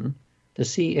happen, to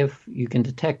see if you can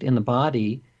detect in the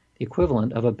body the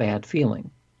equivalent of a bad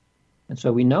feeling. And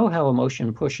so we know how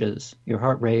emotion pushes your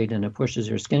heart rate and it pushes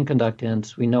your skin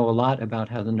conductance. We know a lot about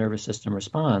how the nervous system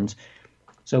responds.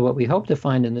 So what we hope to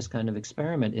find in this kind of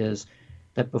experiment is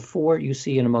that before you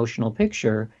see an emotional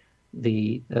picture,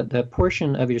 the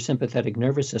portion of your sympathetic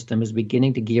nervous system is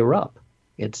beginning to gear up.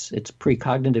 It's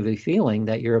precognitively feeling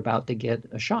that you're about to get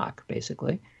a shock,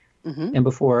 basically. Mm-hmm. And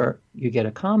before you get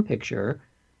a calm picture,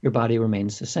 your body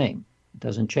remains the same. It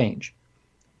doesn't change.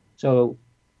 So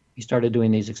we started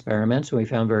doing these experiments, and we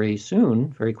found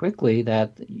very quickly,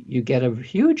 that you get a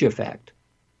huge effect.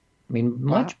 I mean,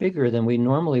 much bigger than we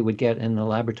normally would get in a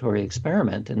laboratory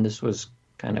experiment. And this was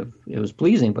it was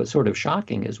pleasing, but sort of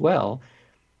shocking as well,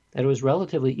 that it was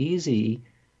relatively easy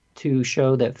to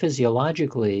show that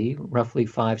physiologically, roughly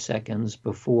 5 seconds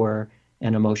before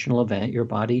an emotional event, your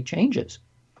body changes.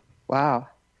 Wow.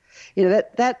 You know,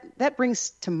 that brings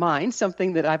to mind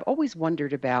something that I've always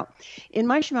wondered about. In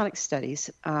my shamanic studies,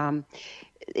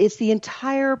 it's the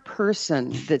entire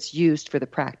person that's used for the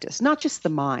practice, not just the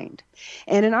mind.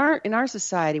 And in our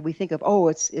society, we think of,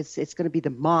 it's going to be the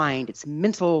mind. It's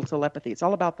mental telepathy. It's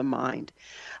all about the mind.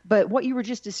 But what you were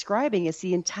just describing is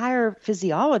the entire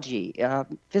physiology,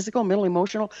 physical, mental,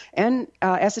 emotional, and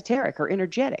esoteric or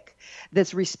energetic,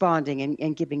 that's responding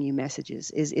and giving you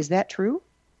messages. Is that true?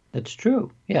 It's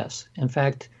true, yes. In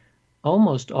fact,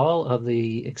 almost all of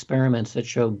the experiments that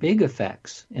show big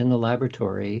effects in the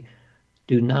laboratory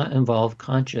do not involve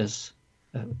conscious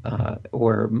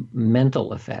or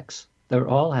mental effects. They're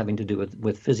all having to do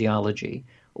with physiology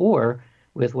or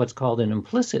with what's called an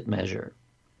implicit measure.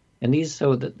 And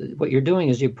what you're doing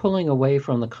is you're pulling away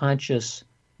from the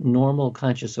normal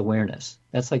conscious awareness.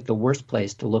 That's like the worst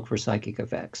place to look for psychic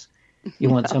effects. You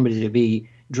want somebody to be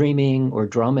dreaming or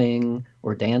drumming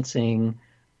or dancing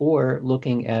or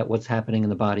looking at what's happening in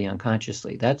the body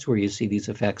unconsciously. That's where you see these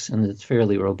effects, and it's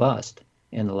fairly robust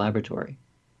in the laboratory.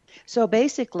 So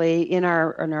basically, in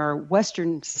our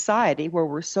Western society, where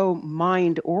we're so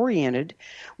mind-oriented,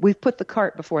 we've put the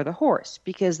cart before the horse,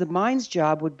 because the mind's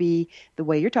job would be, the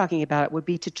way you're talking about it, would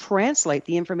be to translate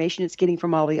the information it's getting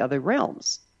from all the other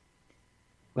realms.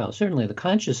 Well, certainly the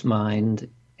conscious mind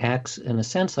acts, in a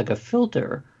sense, like a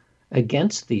filter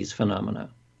against these phenomena.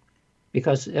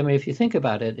 Because, I mean, if you think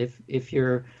about it, if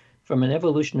you're, from an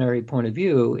evolutionary point of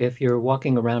view, if you're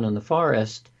walking around in the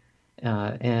forest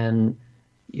and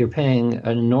you're paying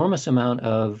an enormous amount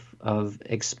of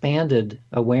expanded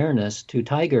awareness to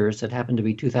tigers that happen to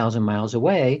be 2,000 miles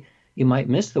away, you might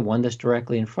miss the one that's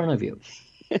directly in front of you.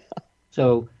 Yeah.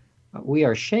 So we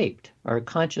are shaped. Our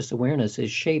conscious awareness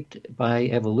is shaped by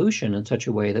evolution in such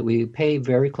a way that we pay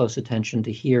very close attention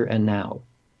to here and now.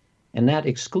 And that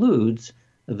excludes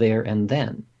there and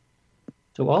then.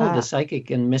 So all of the psychic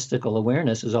and mystical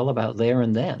awareness is all about there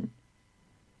and then.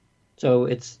 So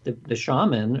it's the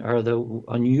shaman are the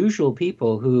unusual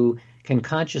people who can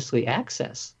consciously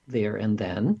access there and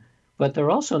then, but they're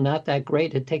also not that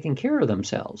great at taking care of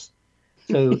themselves.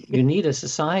 So you need a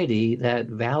society that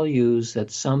values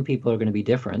that some people are going to be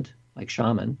different, like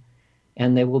shaman,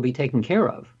 and they will be taken care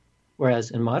of.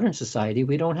 Whereas in modern society,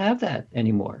 we don't have that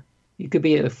anymore. You could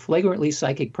be a flagrantly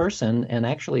psychic person and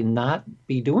actually not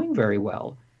be doing very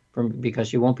well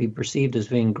because you won't be perceived as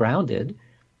being grounded.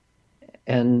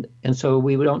 And so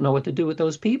we don't know what to do with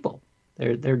those people.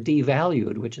 They're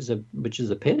devalued, which is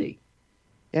a pity.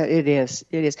 Yeah, it is.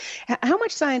 It is. How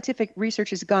much scientific research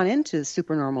has gone into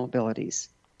supernormal abilities?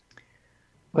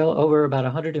 Well, over about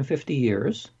 150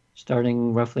 years,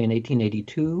 starting roughly in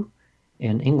 1882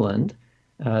 in England.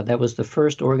 That was the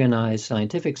first organized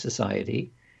scientific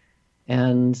society.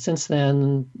 And since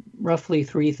then, roughly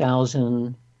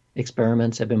 3,000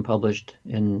 experiments have been published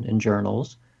in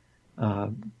journals.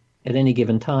 At any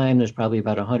given time, there's probably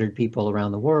about 100 people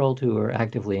around the world who are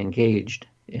actively engaged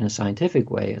in a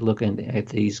scientific way looking at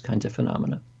these kinds of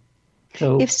phenomena.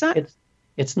 So it's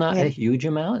not a huge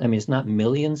amount. I mean, it's not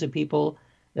millions of people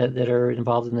that are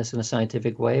involved in this in a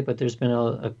scientific way, but there's been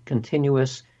a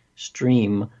continuous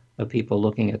stream of people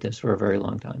looking at this for a very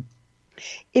long time.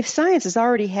 If science has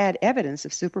already had evidence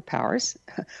of superpowers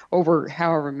over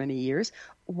however many years,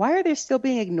 why are they still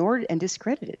being ignored and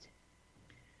discredited?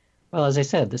 Well, as I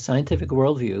said, the scientific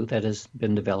worldview that has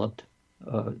been developed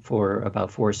for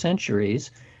about 4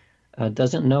 centuries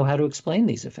doesn't know how to explain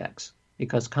these effects,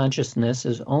 because consciousness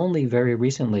is only very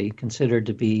recently considered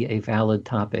to be a valid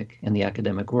topic in the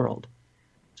academic world.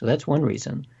 So that's one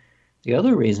reason. The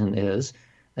other reason is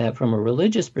that from a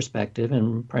religious perspective,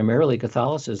 and primarily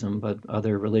Catholicism, but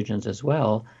other religions as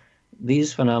well,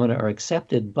 these phenomena are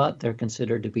accepted, but they're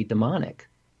considered to be demonic.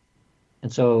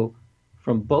 And so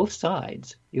from both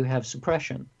sides, you have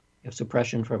suppression. You have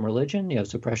suppression from religion, you have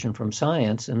suppression from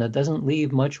science, and that doesn't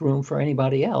leave much room for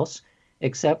anybody else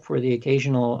except for the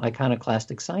occasional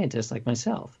iconoclastic scientist like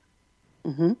myself.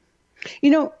 Mm-hmm.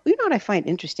 You know what I find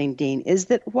interesting, Dean, is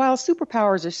that while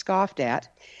superpowers are scoffed at,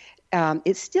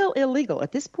 it's still illegal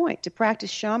at this point to practice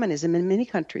shamanism in many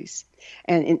countries.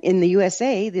 And in the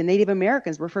USA, the Native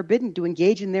Americans were forbidden to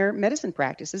engage in their medicine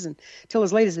practices until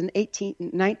as late as the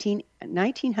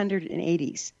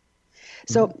 1980s.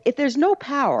 So if there's no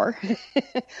power,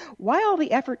 why all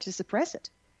the effort to suppress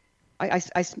it? I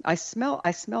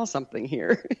smell something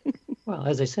here. Well,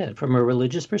 as I said, from a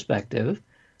religious perspective,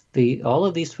 all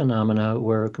of these phenomena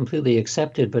were completely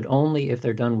accepted, but only if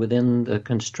they're done within the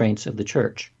constraints of the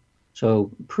church.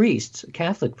 So priests,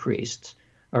 Catholic priests,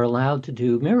 are allowed to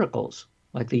do miracles.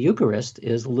 Like the Eucharist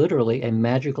is literally a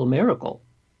magical miracle.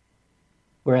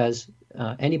 Whereas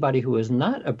anybody who is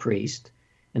not a priest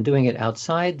and doing it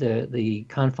outside the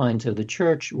confines of the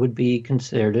church would be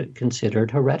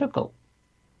considered heretical.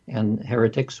 And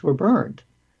heretics were burned.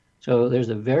 So there's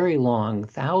a very long,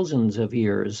 thousands of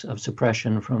years of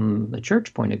suppression from the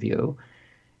church point of view.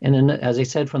 And then, as I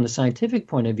said, from the scientific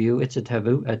point of view, it's a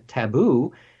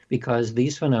taboo because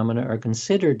these phenomena are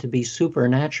considered to be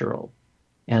supernatural.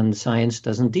 And science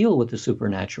doesn't deal with the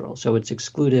supernatural, so it's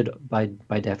excluded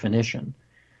by definition.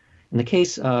 In the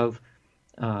case of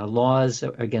laws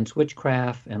against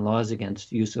witchcraft and laws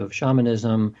against use of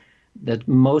shamanism, that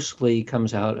mostly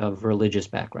comes out of religious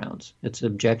backgrounds. It's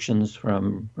objections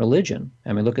from religion.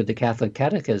 I mean, look at the Catholic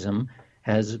Catechism,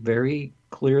 has very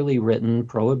clearly written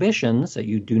prohibitions that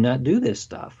you do not do this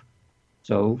stuff.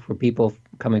 So for people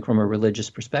coming from a religious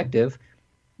perspective,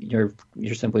 you're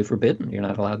simply forbidden. You're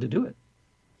not allowed to do it.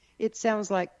 It sounds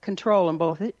like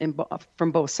control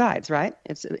from both sides, right?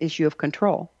 It's an issue of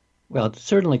control. Well, it's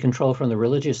certainly control from the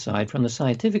religious side. From the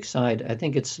scientific side, I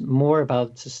think it's more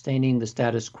about sustaining the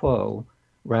status quo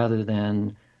rather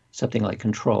than something like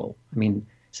control. I mean,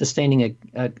 sustaining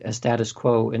a status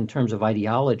quo in terms of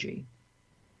ideology.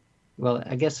 Well,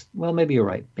 I guess, maybe you're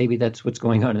right. Maybe that's what's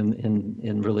going on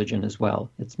in religion as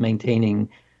well. It's maintaining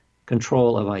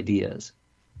control of ideas.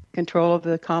 Control of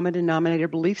the common denominator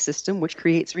belief system, which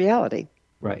creates reality.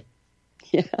 Right.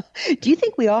 Yeah. Do you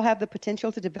think we all have the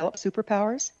potential to develop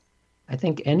superpowers? I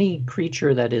think any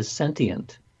creature that is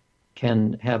sentient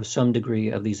can have some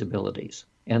degree of these abilities.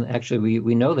 And actually,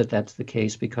 we know that that's the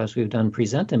case because we've done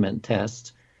presentiment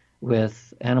tests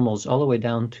with animals all the way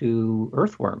down to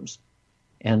earthworms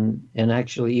and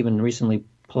actually even recently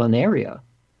planaria.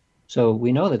 So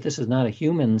we know that this is not a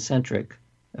human-centric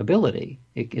ability.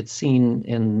 It's seen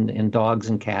in dogs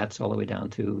and cats all the way down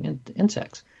to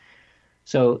insects.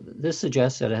 So this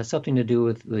suggests that it has something to do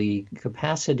with the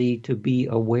capacity to be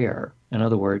aware, in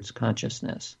other words,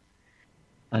 consciousness.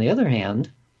 On the other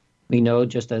hand, we know,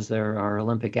 just as there are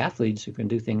Olympic athletes who can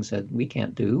do things that we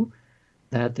can't do,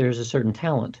 that there's a certain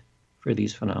talent for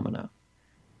these phenomena.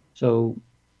 So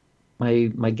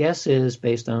my guess is,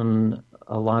 based on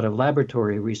a lot of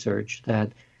laboratory research,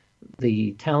 that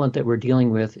the talent that we're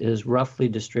dealing with is roughly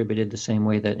distributed the same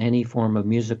way that any form of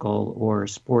musical or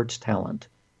sports talent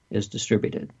is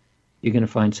distributed. You're going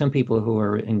to find some people who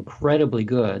are incredibly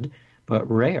good, but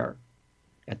rare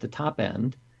at the top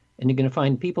end, and you're going to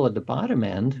find people at the bottom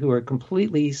end who are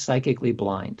completely psychically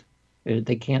blind.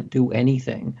 They can't do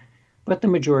anything, but the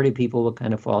majority of people will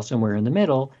kind of fall somewhere in the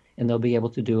middle, and they'll be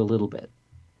able to do a little bit.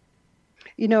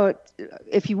 You know,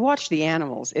 if you watch the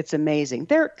animals, it's amazing.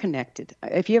 They're connected.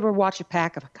 If you ever watch a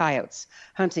pack of coyotes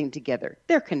hunting together,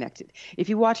 they're connected. If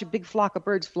you watch a big flock of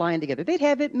birds flying together, they'd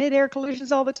have mid-air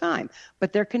collisions all the time,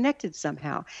 but they're connected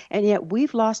somehow. And yet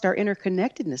we've lost our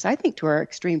interconnectedness, I think, to our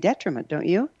extreme detriment, don't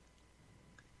you?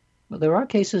 Well, there are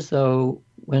cases, though,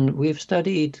 when we've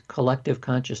studied collective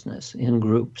consciousness in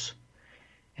groups.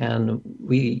 And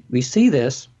we see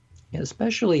this,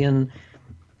 especially in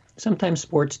sometimes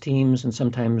sports teams and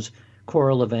sometimes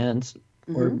choral events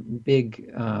or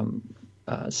big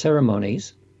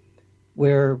ceremonies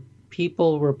where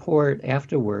people report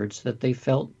afterwards that they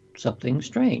felt something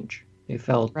strange. They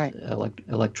felt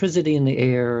electricity in the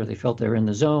air. They felt they're in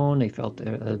the zone. They felt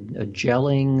a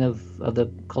gelling of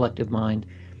the collective mind.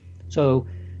 So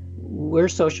we're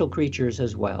social creatures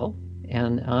as well.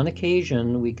 And on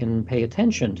occasion, we can pay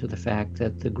attention to the fact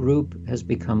that the group has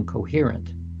become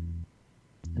coherent.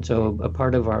 And so a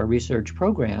part of our research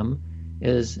program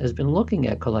has been looking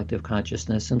at collective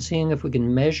consciousness and seeing if we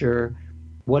can measure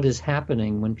what is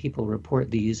happening when people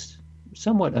report these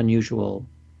somewhat unusual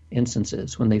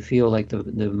instances, when they feel like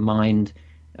the mind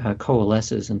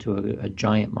coalesces into a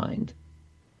giant mind.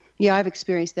 Yeah, I've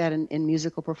experienced that in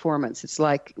musical performance. It's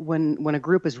like when a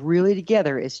group is really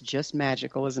together, it's just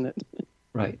magical, isn't it?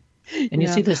 Right. And you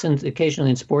see this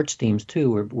occasionally in sports teams,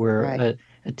 too, where Right.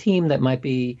 a team that might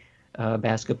be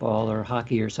basketball or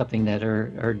hockey or something that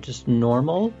are just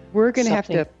normal. We're going to have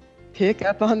to pick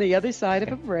up on the other side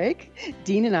of a break.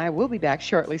 Dean and I will be back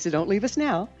shortly, so don't leave us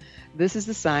now. This is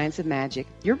The Science of Magic,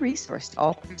 your resource to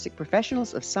altruistic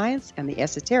professionals of science and the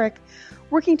esoteric,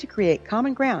 working to create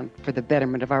common ground for the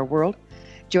betterment of our world.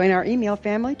 Join our email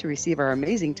family to receive our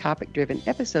amazing topic-driven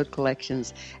episode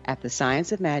collections at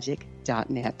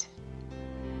thescienceofmagic.net.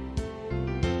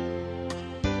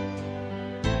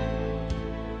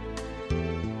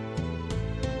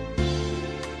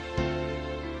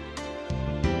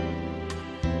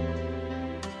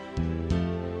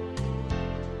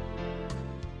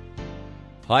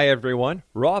 Hi everyone,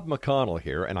 Rob McConnell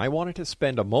here, and I wanted to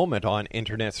spend a moment on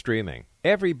internet streaming.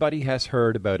 Everybody has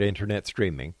heard about internet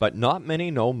streaming, but not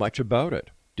many know much about it.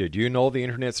 Did you know the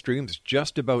internet streams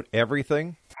just about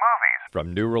everything? Movies.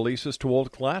 From new releases to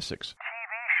old classics. TV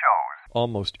shows.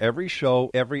 Almost every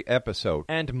show, every episode,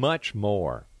 and much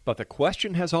more. But the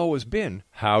question has always been,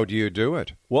 how do you do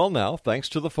it? Well now, thanks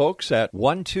to the folks at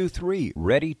 123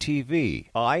 Ready TV,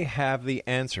 I have the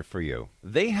answer for you.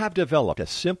 They have developed a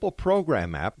simple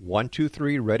program app,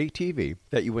 123 Ready TV,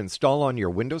 that you install on your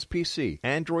Windows PC,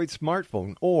 Android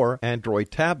smartphone, or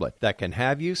Android tablet that can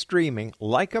have you streaming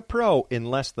like a pro in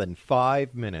less than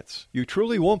 5 minutes. You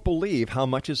truly won't believe how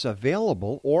much is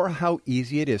available or how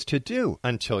easy it is to do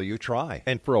until you try.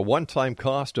 And for a one-time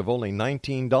cost of only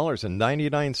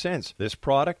 $19.99, this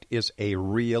product is a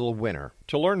real winner.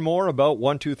 To learn more about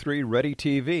 123 Ready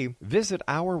TV, visit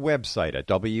our website at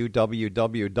www.xzbn.net.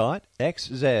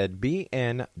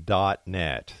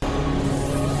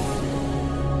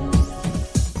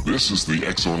 This is the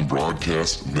X-Zone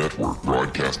Broadcast Network,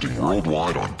 broadcasting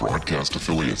worldwide on broadcast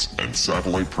affiliates and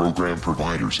satellite program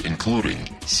providers, including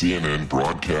CNN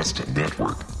Broadcast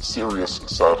Network, Sirius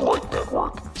Satellite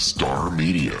Network, Star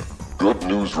Media, Good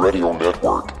News Radio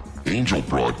Network, Angel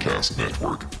Broadcast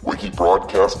Network, Wiki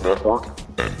Broadcast Network,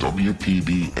 and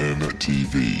WPBN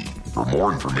TV. For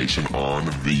more information on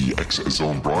the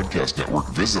X-Zone Broadcast Network,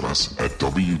 visit us at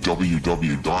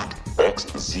www.xzbn.net.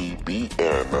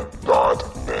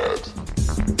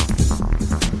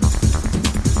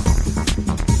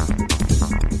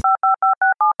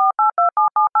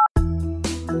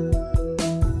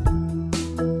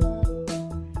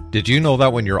 Did you know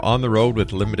that when you're on the road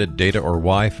with limited data or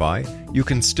Wi-Fi, you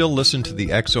can still listen to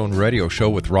the X-Zone Radio Show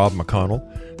with Rob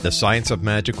McConnell, The Science of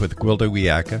Magic with Gwilda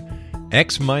Wiyaka,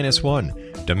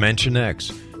 X-1, Dimension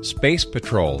X, Space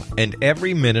Patrol, and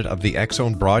every minute of the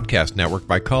X-Zone Broadcast Network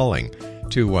by calling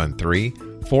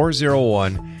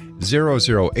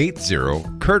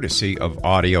 213-401-0080, courtesy of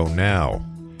Audio Now.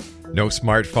 No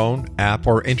smartphone, app,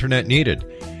 or internet needed.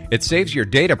 It saves your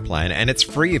data plan, and it's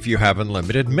free if you have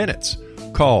unlimited minutes.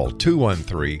 Call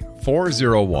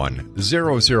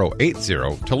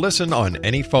 213-401-0080 to listen on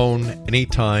any phone,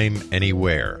 anytime,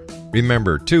 anywhere.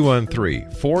 Remember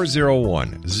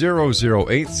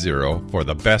 213-401-0080 for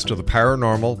the best of the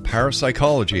paranormal,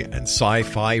 parapsychology, and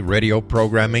sci-fi radio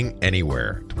programming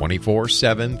anywhere,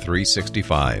 24/7,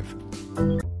 365.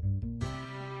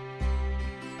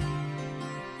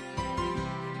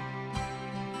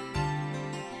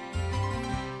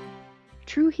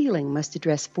 True healing must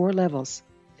address 4 levels: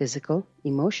 physical,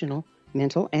 emotional,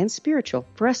 mental, and spiritual,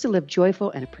 for us to live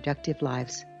joyful and productive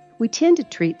lives. We tend to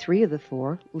treat 3 of the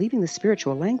 4, leaving the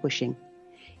spiritual languishing.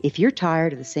 If you're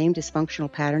tired of the same dysfunctional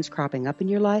patterns cropping up in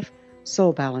your life,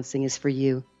 Soul Balancing is for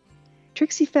you.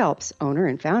 Trixie Phelps, owner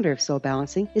and founder of Soul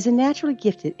Balancing, is a naturally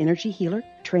gifted energy healer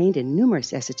trained in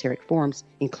numerous esoteric forms,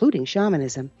 including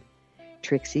shamanism.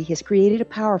 Trixie has created a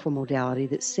powerful modality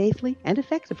that safely and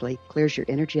effectively clears your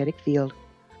energetic field.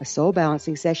 A soul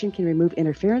balancing session can remove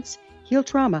interference, heal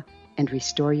trauma, and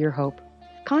restore your hope.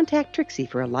 Contact Trixie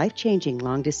for a life-changing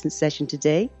long-distance session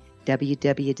today,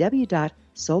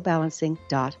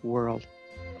 www.soulbalancing.world.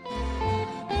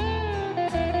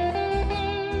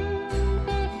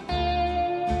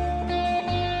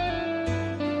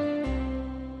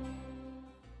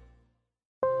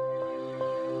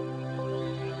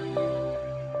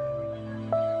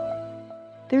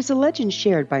 There's a legend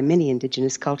shared by many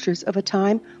indigenous cultures of a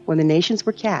time when the nations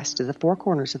were cast to the 4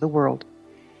 corners of the world.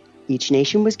 Each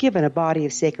nation was given a body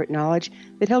of sacred knowledge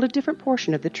that held a different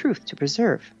portion of the truth to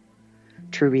preserve.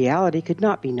 True reality could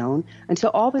not be known until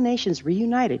all the nations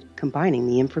reunited, combining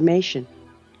the information.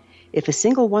 If a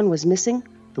single one was missing,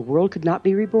 the world could not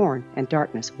be reborn and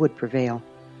darkness would prevail.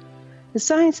 The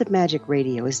Science of Magic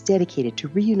Radio is dedicated to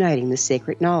reuniting the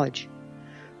sacred knowledge.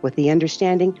 With the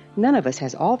understanding, none of us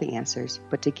has all the answers,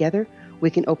 but together we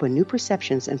can open new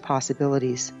perceptions and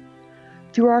possibilities.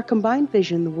 Through our combined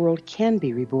vision, the world can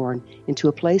be reborn into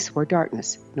a place where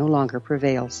darkness no longer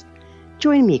prevails.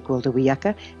 Join me, Gwilda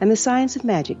Wiyaka, and the Science of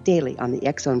Magic daily on the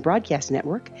X Zone Broadcast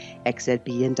Network,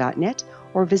 xzbn.net,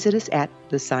 or visit us at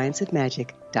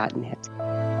thescienceofmagic.net.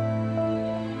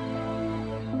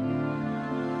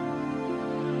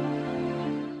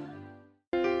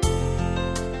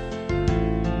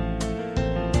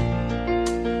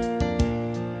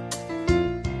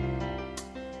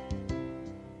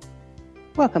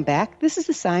 Welcome back. This is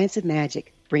the Science of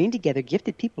Magic, bringing together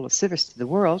gifted people of service to the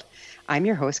world. I'm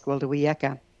your host, Gwilda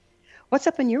Wiyaka. What's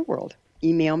up in your world?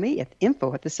 Email me at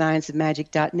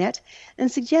info@thescienceofmagic.net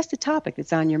and suggest a topic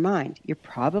that's on your mind. You're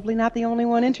probably not the only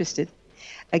one interested.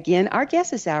 Again, our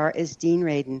guest this hour is Dean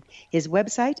Radin. His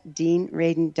website,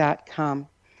 deanradin.com.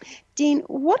 Dean,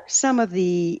 what are some of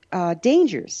the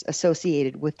dangers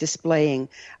associated with displaying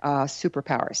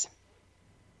superpowers?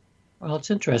 Well,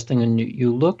 it's interesting, and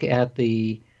you look at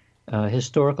the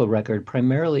historical record,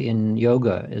 primarily in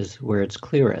yoga is where it's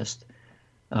clearest.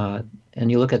 And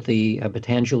you look at the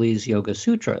Patanjali's Yoga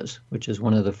Sutras, which is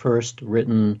one of the first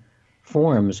written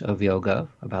forms of yoga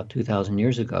about 2,000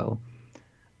 years ago.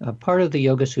 Part of the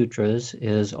Yoga Sutras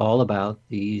is all about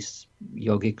these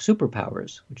yogic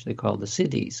superpowers, which they call the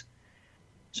siddhis.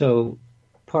 So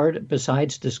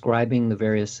besides describing the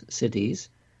various siddhis,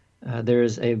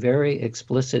 there's a very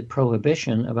explicit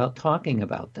prohibition about talking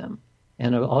about them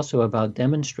and also about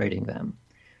demonstrating them.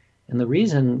 And the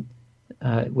reason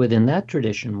within that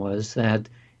tradition was that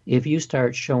if you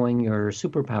start showing your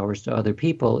superpowers to other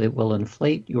people, it will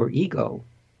inflate your ego.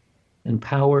 And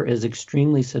power is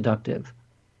extremely seductive.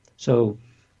 So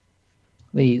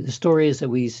the stories that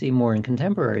we see more in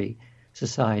contemporary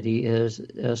society is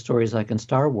stories like in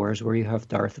Star Wars where you have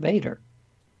Darth Vader.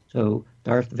 So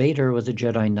Darth Vader was a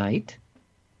Jedi Knight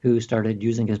who started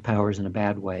using his powers in a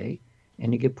bad way,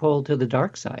 and you get pulled to the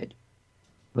dark side.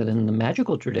 But in the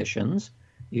magical traditions,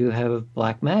 you have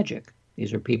black magic.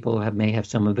 These are people who may have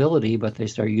some ability, but they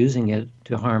start using it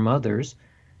to harm others,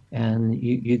 and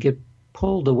you get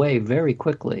pulled away very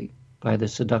quickly by the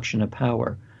seduction of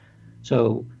power.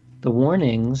 So the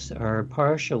warnings are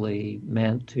partially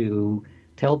meant to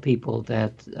tell people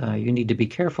that you need to be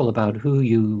careful about who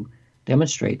you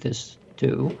demonstrate this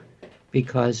to,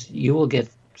 because you will get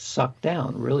sucked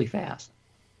down really fast.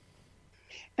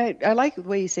 I like the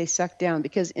way you say sucked down,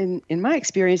 because in my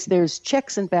experience, there's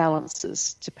checks and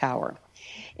balances to power.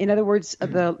 In other words,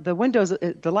 the windows,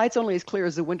 the light's only as clear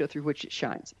as the window through which it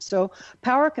shines. So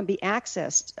power can be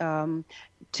accessed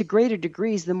to greater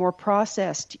degrees the more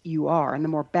processed you are and the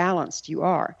more balanced you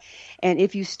are. And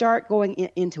if you start going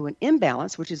into an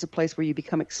imbalance, which is a place where you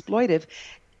become exploitive,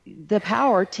 the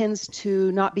power tends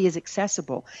to not be as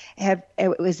accessible.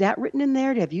 Is that written in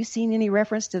there? Have you seen any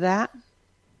reference to that?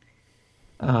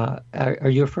 Are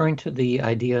you referring to the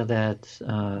idea that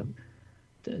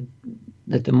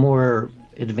the more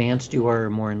advanced you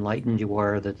are, more enlightened you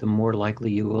are, that the more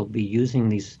likely you will be using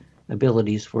these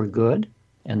abilities for good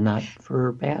and not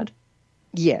for bad?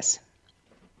 Yes.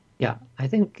 Yeah, I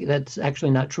think that's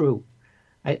actually not true.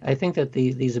 I think that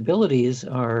these abilities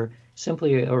are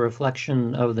simply a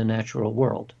reflection of the natural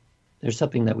world. There's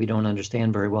something that we don't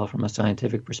understand very well from a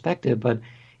scientific perspective, but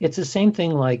it's the same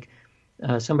thing like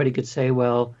somebody could say,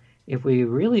 well, if we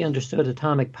really understood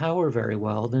atomic power very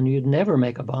well, then you'd never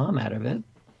make a bomb out of it.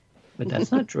 But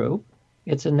that's not true.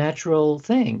 It's a natural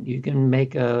thing. You can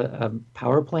make a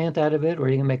power plant out of it, or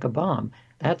you can make a bomb.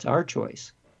 That's our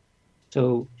choice.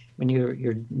 So when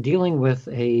you're dealing with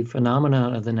a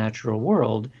phenomenon of the natural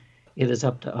world, it is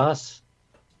up to us,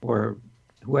 or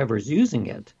whoever's using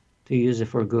it, to use it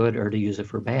for good or to use it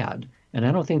for bad. And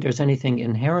I don't think there's anything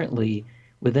inherently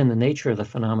within the nature of the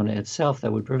phenomena itself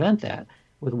that would prevent that,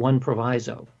 with one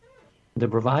proviso. The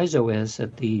proviso is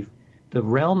that the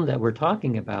realm that we're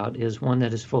talking about is one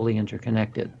that is fully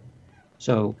interconnected.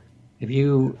 So if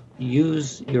you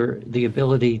use the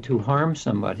ability to harm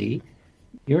somebody,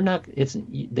 they're not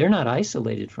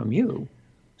isolated from you,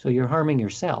 so you're harming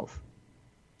yourself.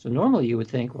 So normally you would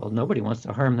think, well, nobody wants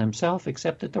to harm themselves,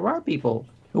 except that there are people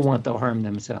who want to harm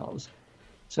themselves.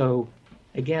 So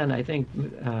again, I think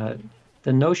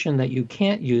the notion that you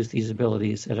can't use these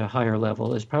abilities at a higher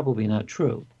level is probably not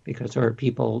true, because there are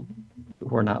people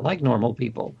who are not like normal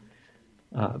people.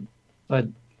 But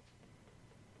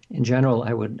in general,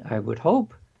 I would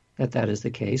hope that is the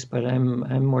case, but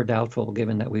I'm more doubtful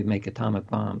given that we make atomic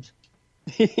bombs.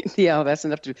 Yeah, that's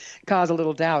enough to cause a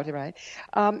little doubt, right?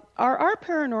 Are our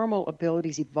paranormal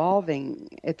abilities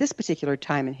evolving at this particular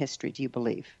time in history, do you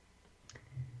believe?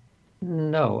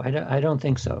 No, I don't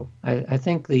think so. I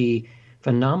think the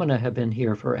phenomena have been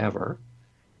here forever.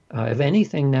 If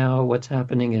anything now, what's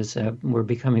happening is we're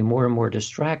becoming more and more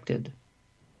distracted.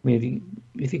 I mean,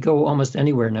 if you go almost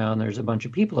anywhere now and there's a bunch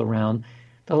of people around,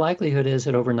 the likelihood is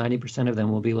that over 90% of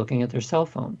them will be looking at their cell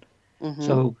phone. Mm-hmm.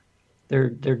 So they're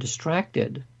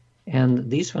distracted, and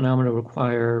these phenomena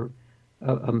require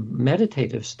a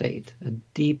meditative state, a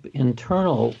deep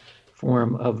internal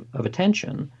form of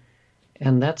attention,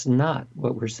 and that's not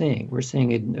what we're seeing. We're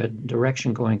seeing a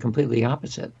direction going completely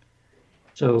opposite.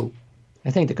 So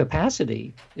I think the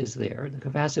capacity is there. The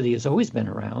capacity has always been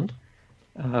around,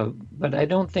 but I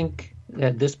don't think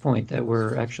at this point that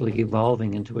we're actually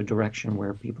evolving into a direction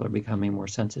where people are becoming more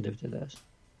sensitive to this.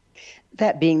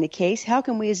 That being the case, how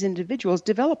can we as individuals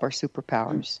develop our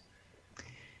superpowers?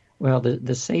 Well,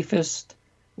 the safest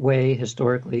way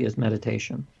historically is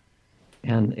meditation.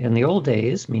 And in the old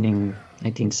days, meaning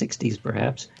 1960s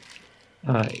perhaps,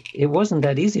 it wasn't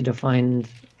that easy to find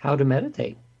how to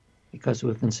meditate because it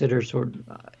was considered sort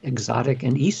of exotic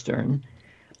and Eastern.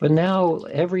 But now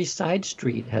every side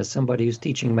street has somebody who's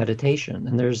teaching meditation,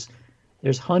 and there's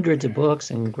hundreds of books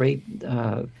and great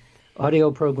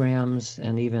audio programs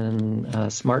and even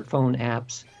smartphone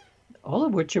apps, all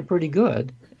of which are pretty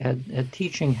good at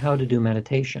teaching how to do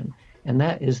meditation. And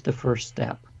that is the first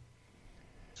step.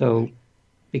 So,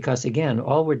 because again,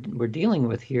 all we're dealing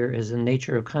with here is the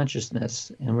nature of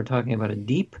consciousness, and we're talking about a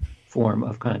deep form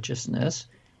of consciousness,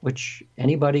 which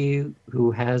anybody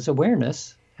who has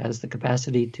awareness has the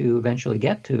capacity to eventually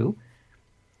get to.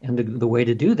 And the way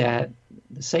to do that,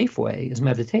 the safe way, is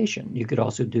meditation. You could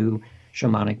also do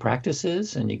shamanic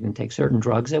practices, and you can take certain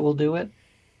drugs that will do it.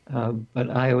 But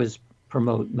I always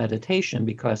promote meditation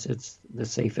because it's the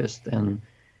safest and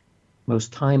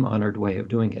most time-honored way of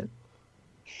doing it.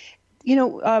 You know,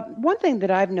 one thing that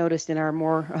I've noticed in our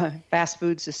more fast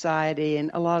food society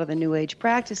and a lot of the New Age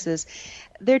practices,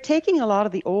 they're taking a lot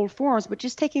of the old forms, but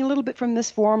just taking a little bit from this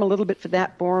form, a little bit from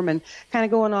that form, and kind of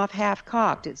going off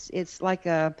half-cocked. It's like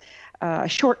a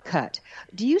shortcut.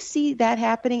 Do you see that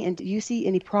happening, and do you see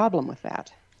any problem with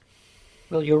that?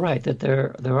 Well, you're right that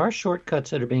there are shortcuts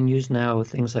that are being used now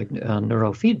with things like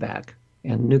neurofeedback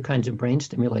and new kinds of brain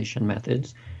stimulation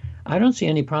methods. I don't see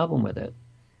any problem with it.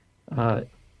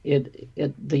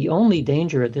 The only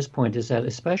danger at this point is that,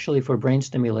 especially for brain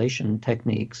stimulation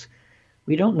techniques,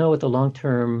 we don't know what the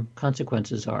long-term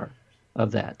consequences are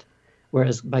of that.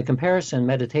 Whereas, by comparison,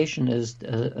 meditation is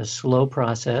a slow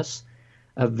process.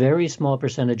 A very small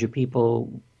percentage of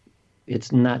people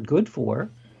it's not good for.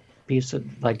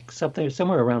 Like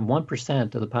somewhere around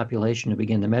 1% of the population who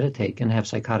begin to meditate can have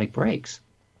psychotic breaks.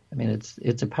 I mean,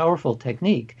 it's a powerful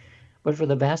technique, but for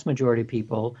the vast majority of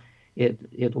people,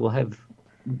 it will have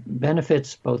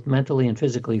benefits both mentally and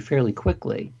physically fairly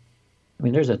quickly. I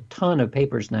mean, there's a ton of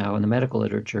papers now in the medical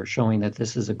literature showing that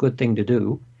this is a good thing to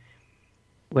do.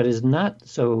 What is not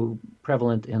so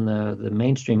prevalent in the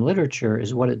mainstream literature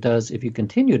is what it does if you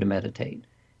continue to meditate.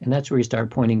 And that's where you start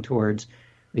pointing towards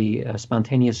the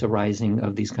spontaneous arising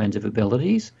of these kinds of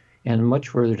abilities, and much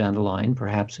further down the line,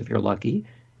 perhaps if you're lucky,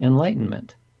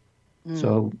 enlightenment.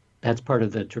 So that's part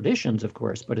of the traditions, of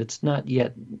course, but it's not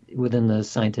yet within the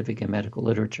scientific and medical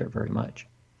literature very much.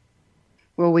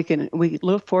 Well, we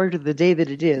look forward to the day that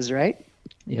it is, right?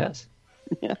 Yes.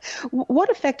 Yeah. What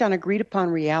effect on agreed upon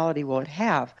reality will it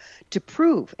have to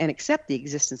prove and accept the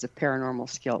existence of paranormal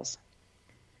skills?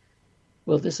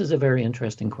 Well, this is a very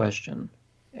interesting question.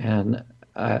 And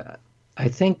I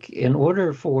think in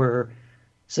order for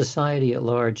society at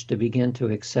large to begin to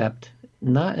accept,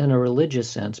 not in a religious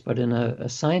sense, but in a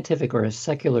scientific or a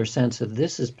secular sense, that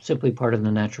this is simply part of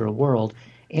the natural world,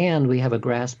 and we have a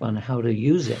grasp on how to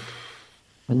use it.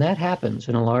 When that happens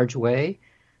in a large way,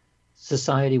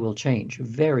 society will change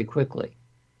very quickly,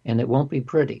 and it won't be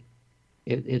pretty.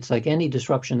 It's like any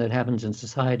disruption that happens in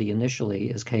society initially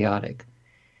is chaotic.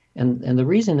 And the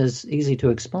reason is easy to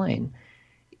explain.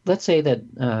 Let's say that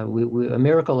a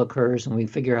miracle occurs and we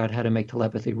figure out how to make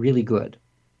telepathy really good.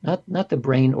 Not the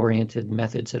brain-oriented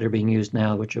methods that are being used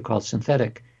now, which are called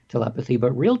synthetic telepathy,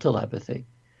 but real telepathy.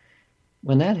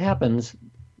 When that happens,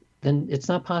 then it's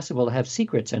not possible to have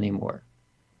secrets anymore.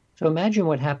 So imagine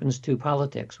what happens to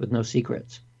politics with no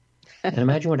secrets. And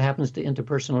imagine what happens to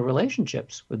interpersonal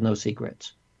relationships with no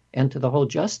secrets, and to the whole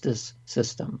justice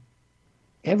system.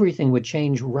 Everything would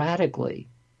change radically.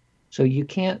 So you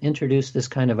can't introduce this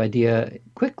kind of idea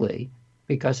quickly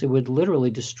because it would literally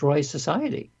destroy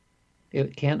society.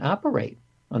 It can't operate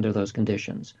under those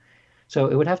conditions. So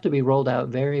it would have to be rolled out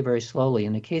very, very slowly.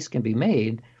 And the case can be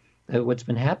made that what's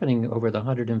been happening over the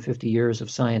 150 years of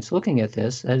science looking at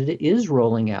this, that it is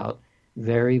rolling out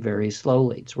very, very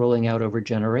slowly. It's rolling out over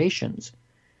generations.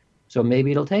 So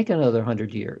maybe it'll take another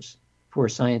 100 years for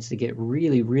science to get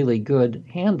really, really good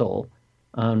handle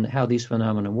on how these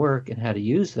phenomena work and how to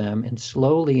use them, and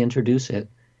slowly introduce it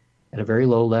at a very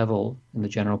low level in the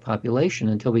general population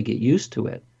until we get used to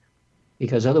it,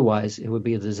 because otherwise it would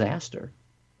be a disaster.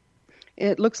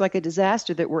 It looks like a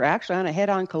disaster that we're actually on a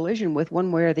head-on collision with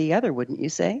one way or the other, wouldn't you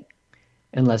say?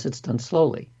 Unless it's done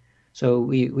slowly. So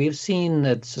we've seen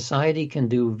that society can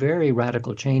do very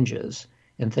radical changes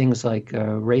in things like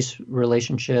race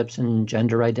relationships and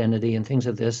gender identity and things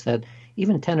of this that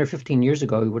even 10 or 15 years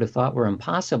ago we would have thought were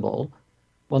impossible.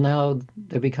 Well, now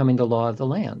they're becoming the law of the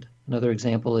land. Another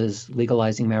example is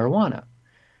legalizing marijuana.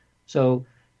 So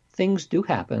things do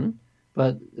happen,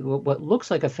 but what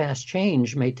looks like a fast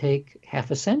change may take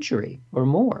half a century or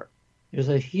more. There's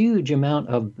a huge amount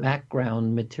of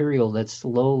background material that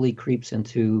slowly creeps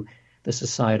into the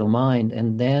societal mind,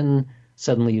 and then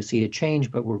suddenly you see a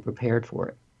change, but we're prepared for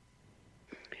it.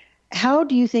 How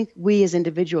do you think we as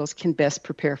individuals can best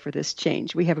prepare for this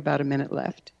change? We have about a minute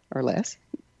left or less.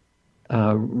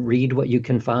 Read what you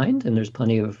can find, and there's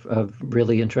plenty of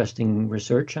really interesting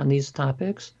research on these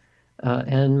topics,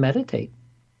 and meditate.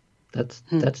 That's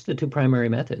the two primary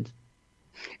methods.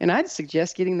 And I'd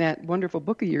suggest getting that wonderful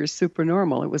book of yours,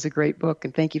 Supernormal. It was a great book,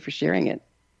 and thank you for sharing it.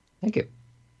 Thank you.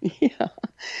 Yeah.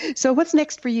 So what's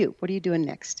next for you? What are you doing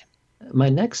next? My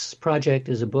next project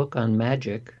is a book on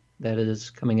magic that is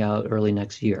coming out early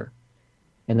next year.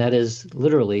 And that is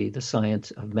literally the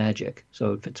science of magic.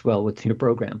 So it fits well with your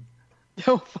program.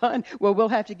 Oh, fun. Well, we'll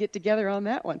have to get together on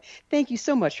that one. Thank you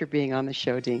so much for being on the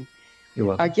show, Dean. You're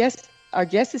welcome. Our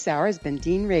guest this hour has been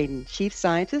Dean Radin, Chief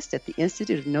Scientist at the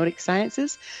Institute of Noetic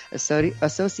Sciences,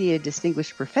 Associate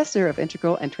Distinguished Professor of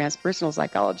Integral and Transpersonal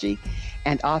Psychology,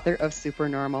 and author of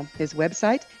Supernormal. His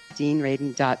website,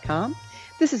 deanradin.com.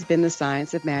 This has been The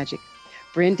Science of Magic.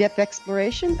 For in-depth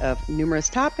exploration of numerous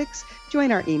topics,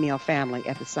 join our email family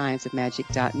at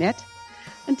thescienceofmagic.net.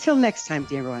 Until next time,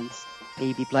 dear ones, may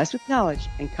you be blessed with knowledge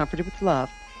and comforted with love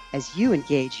as you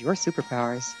engage your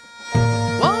superpowers.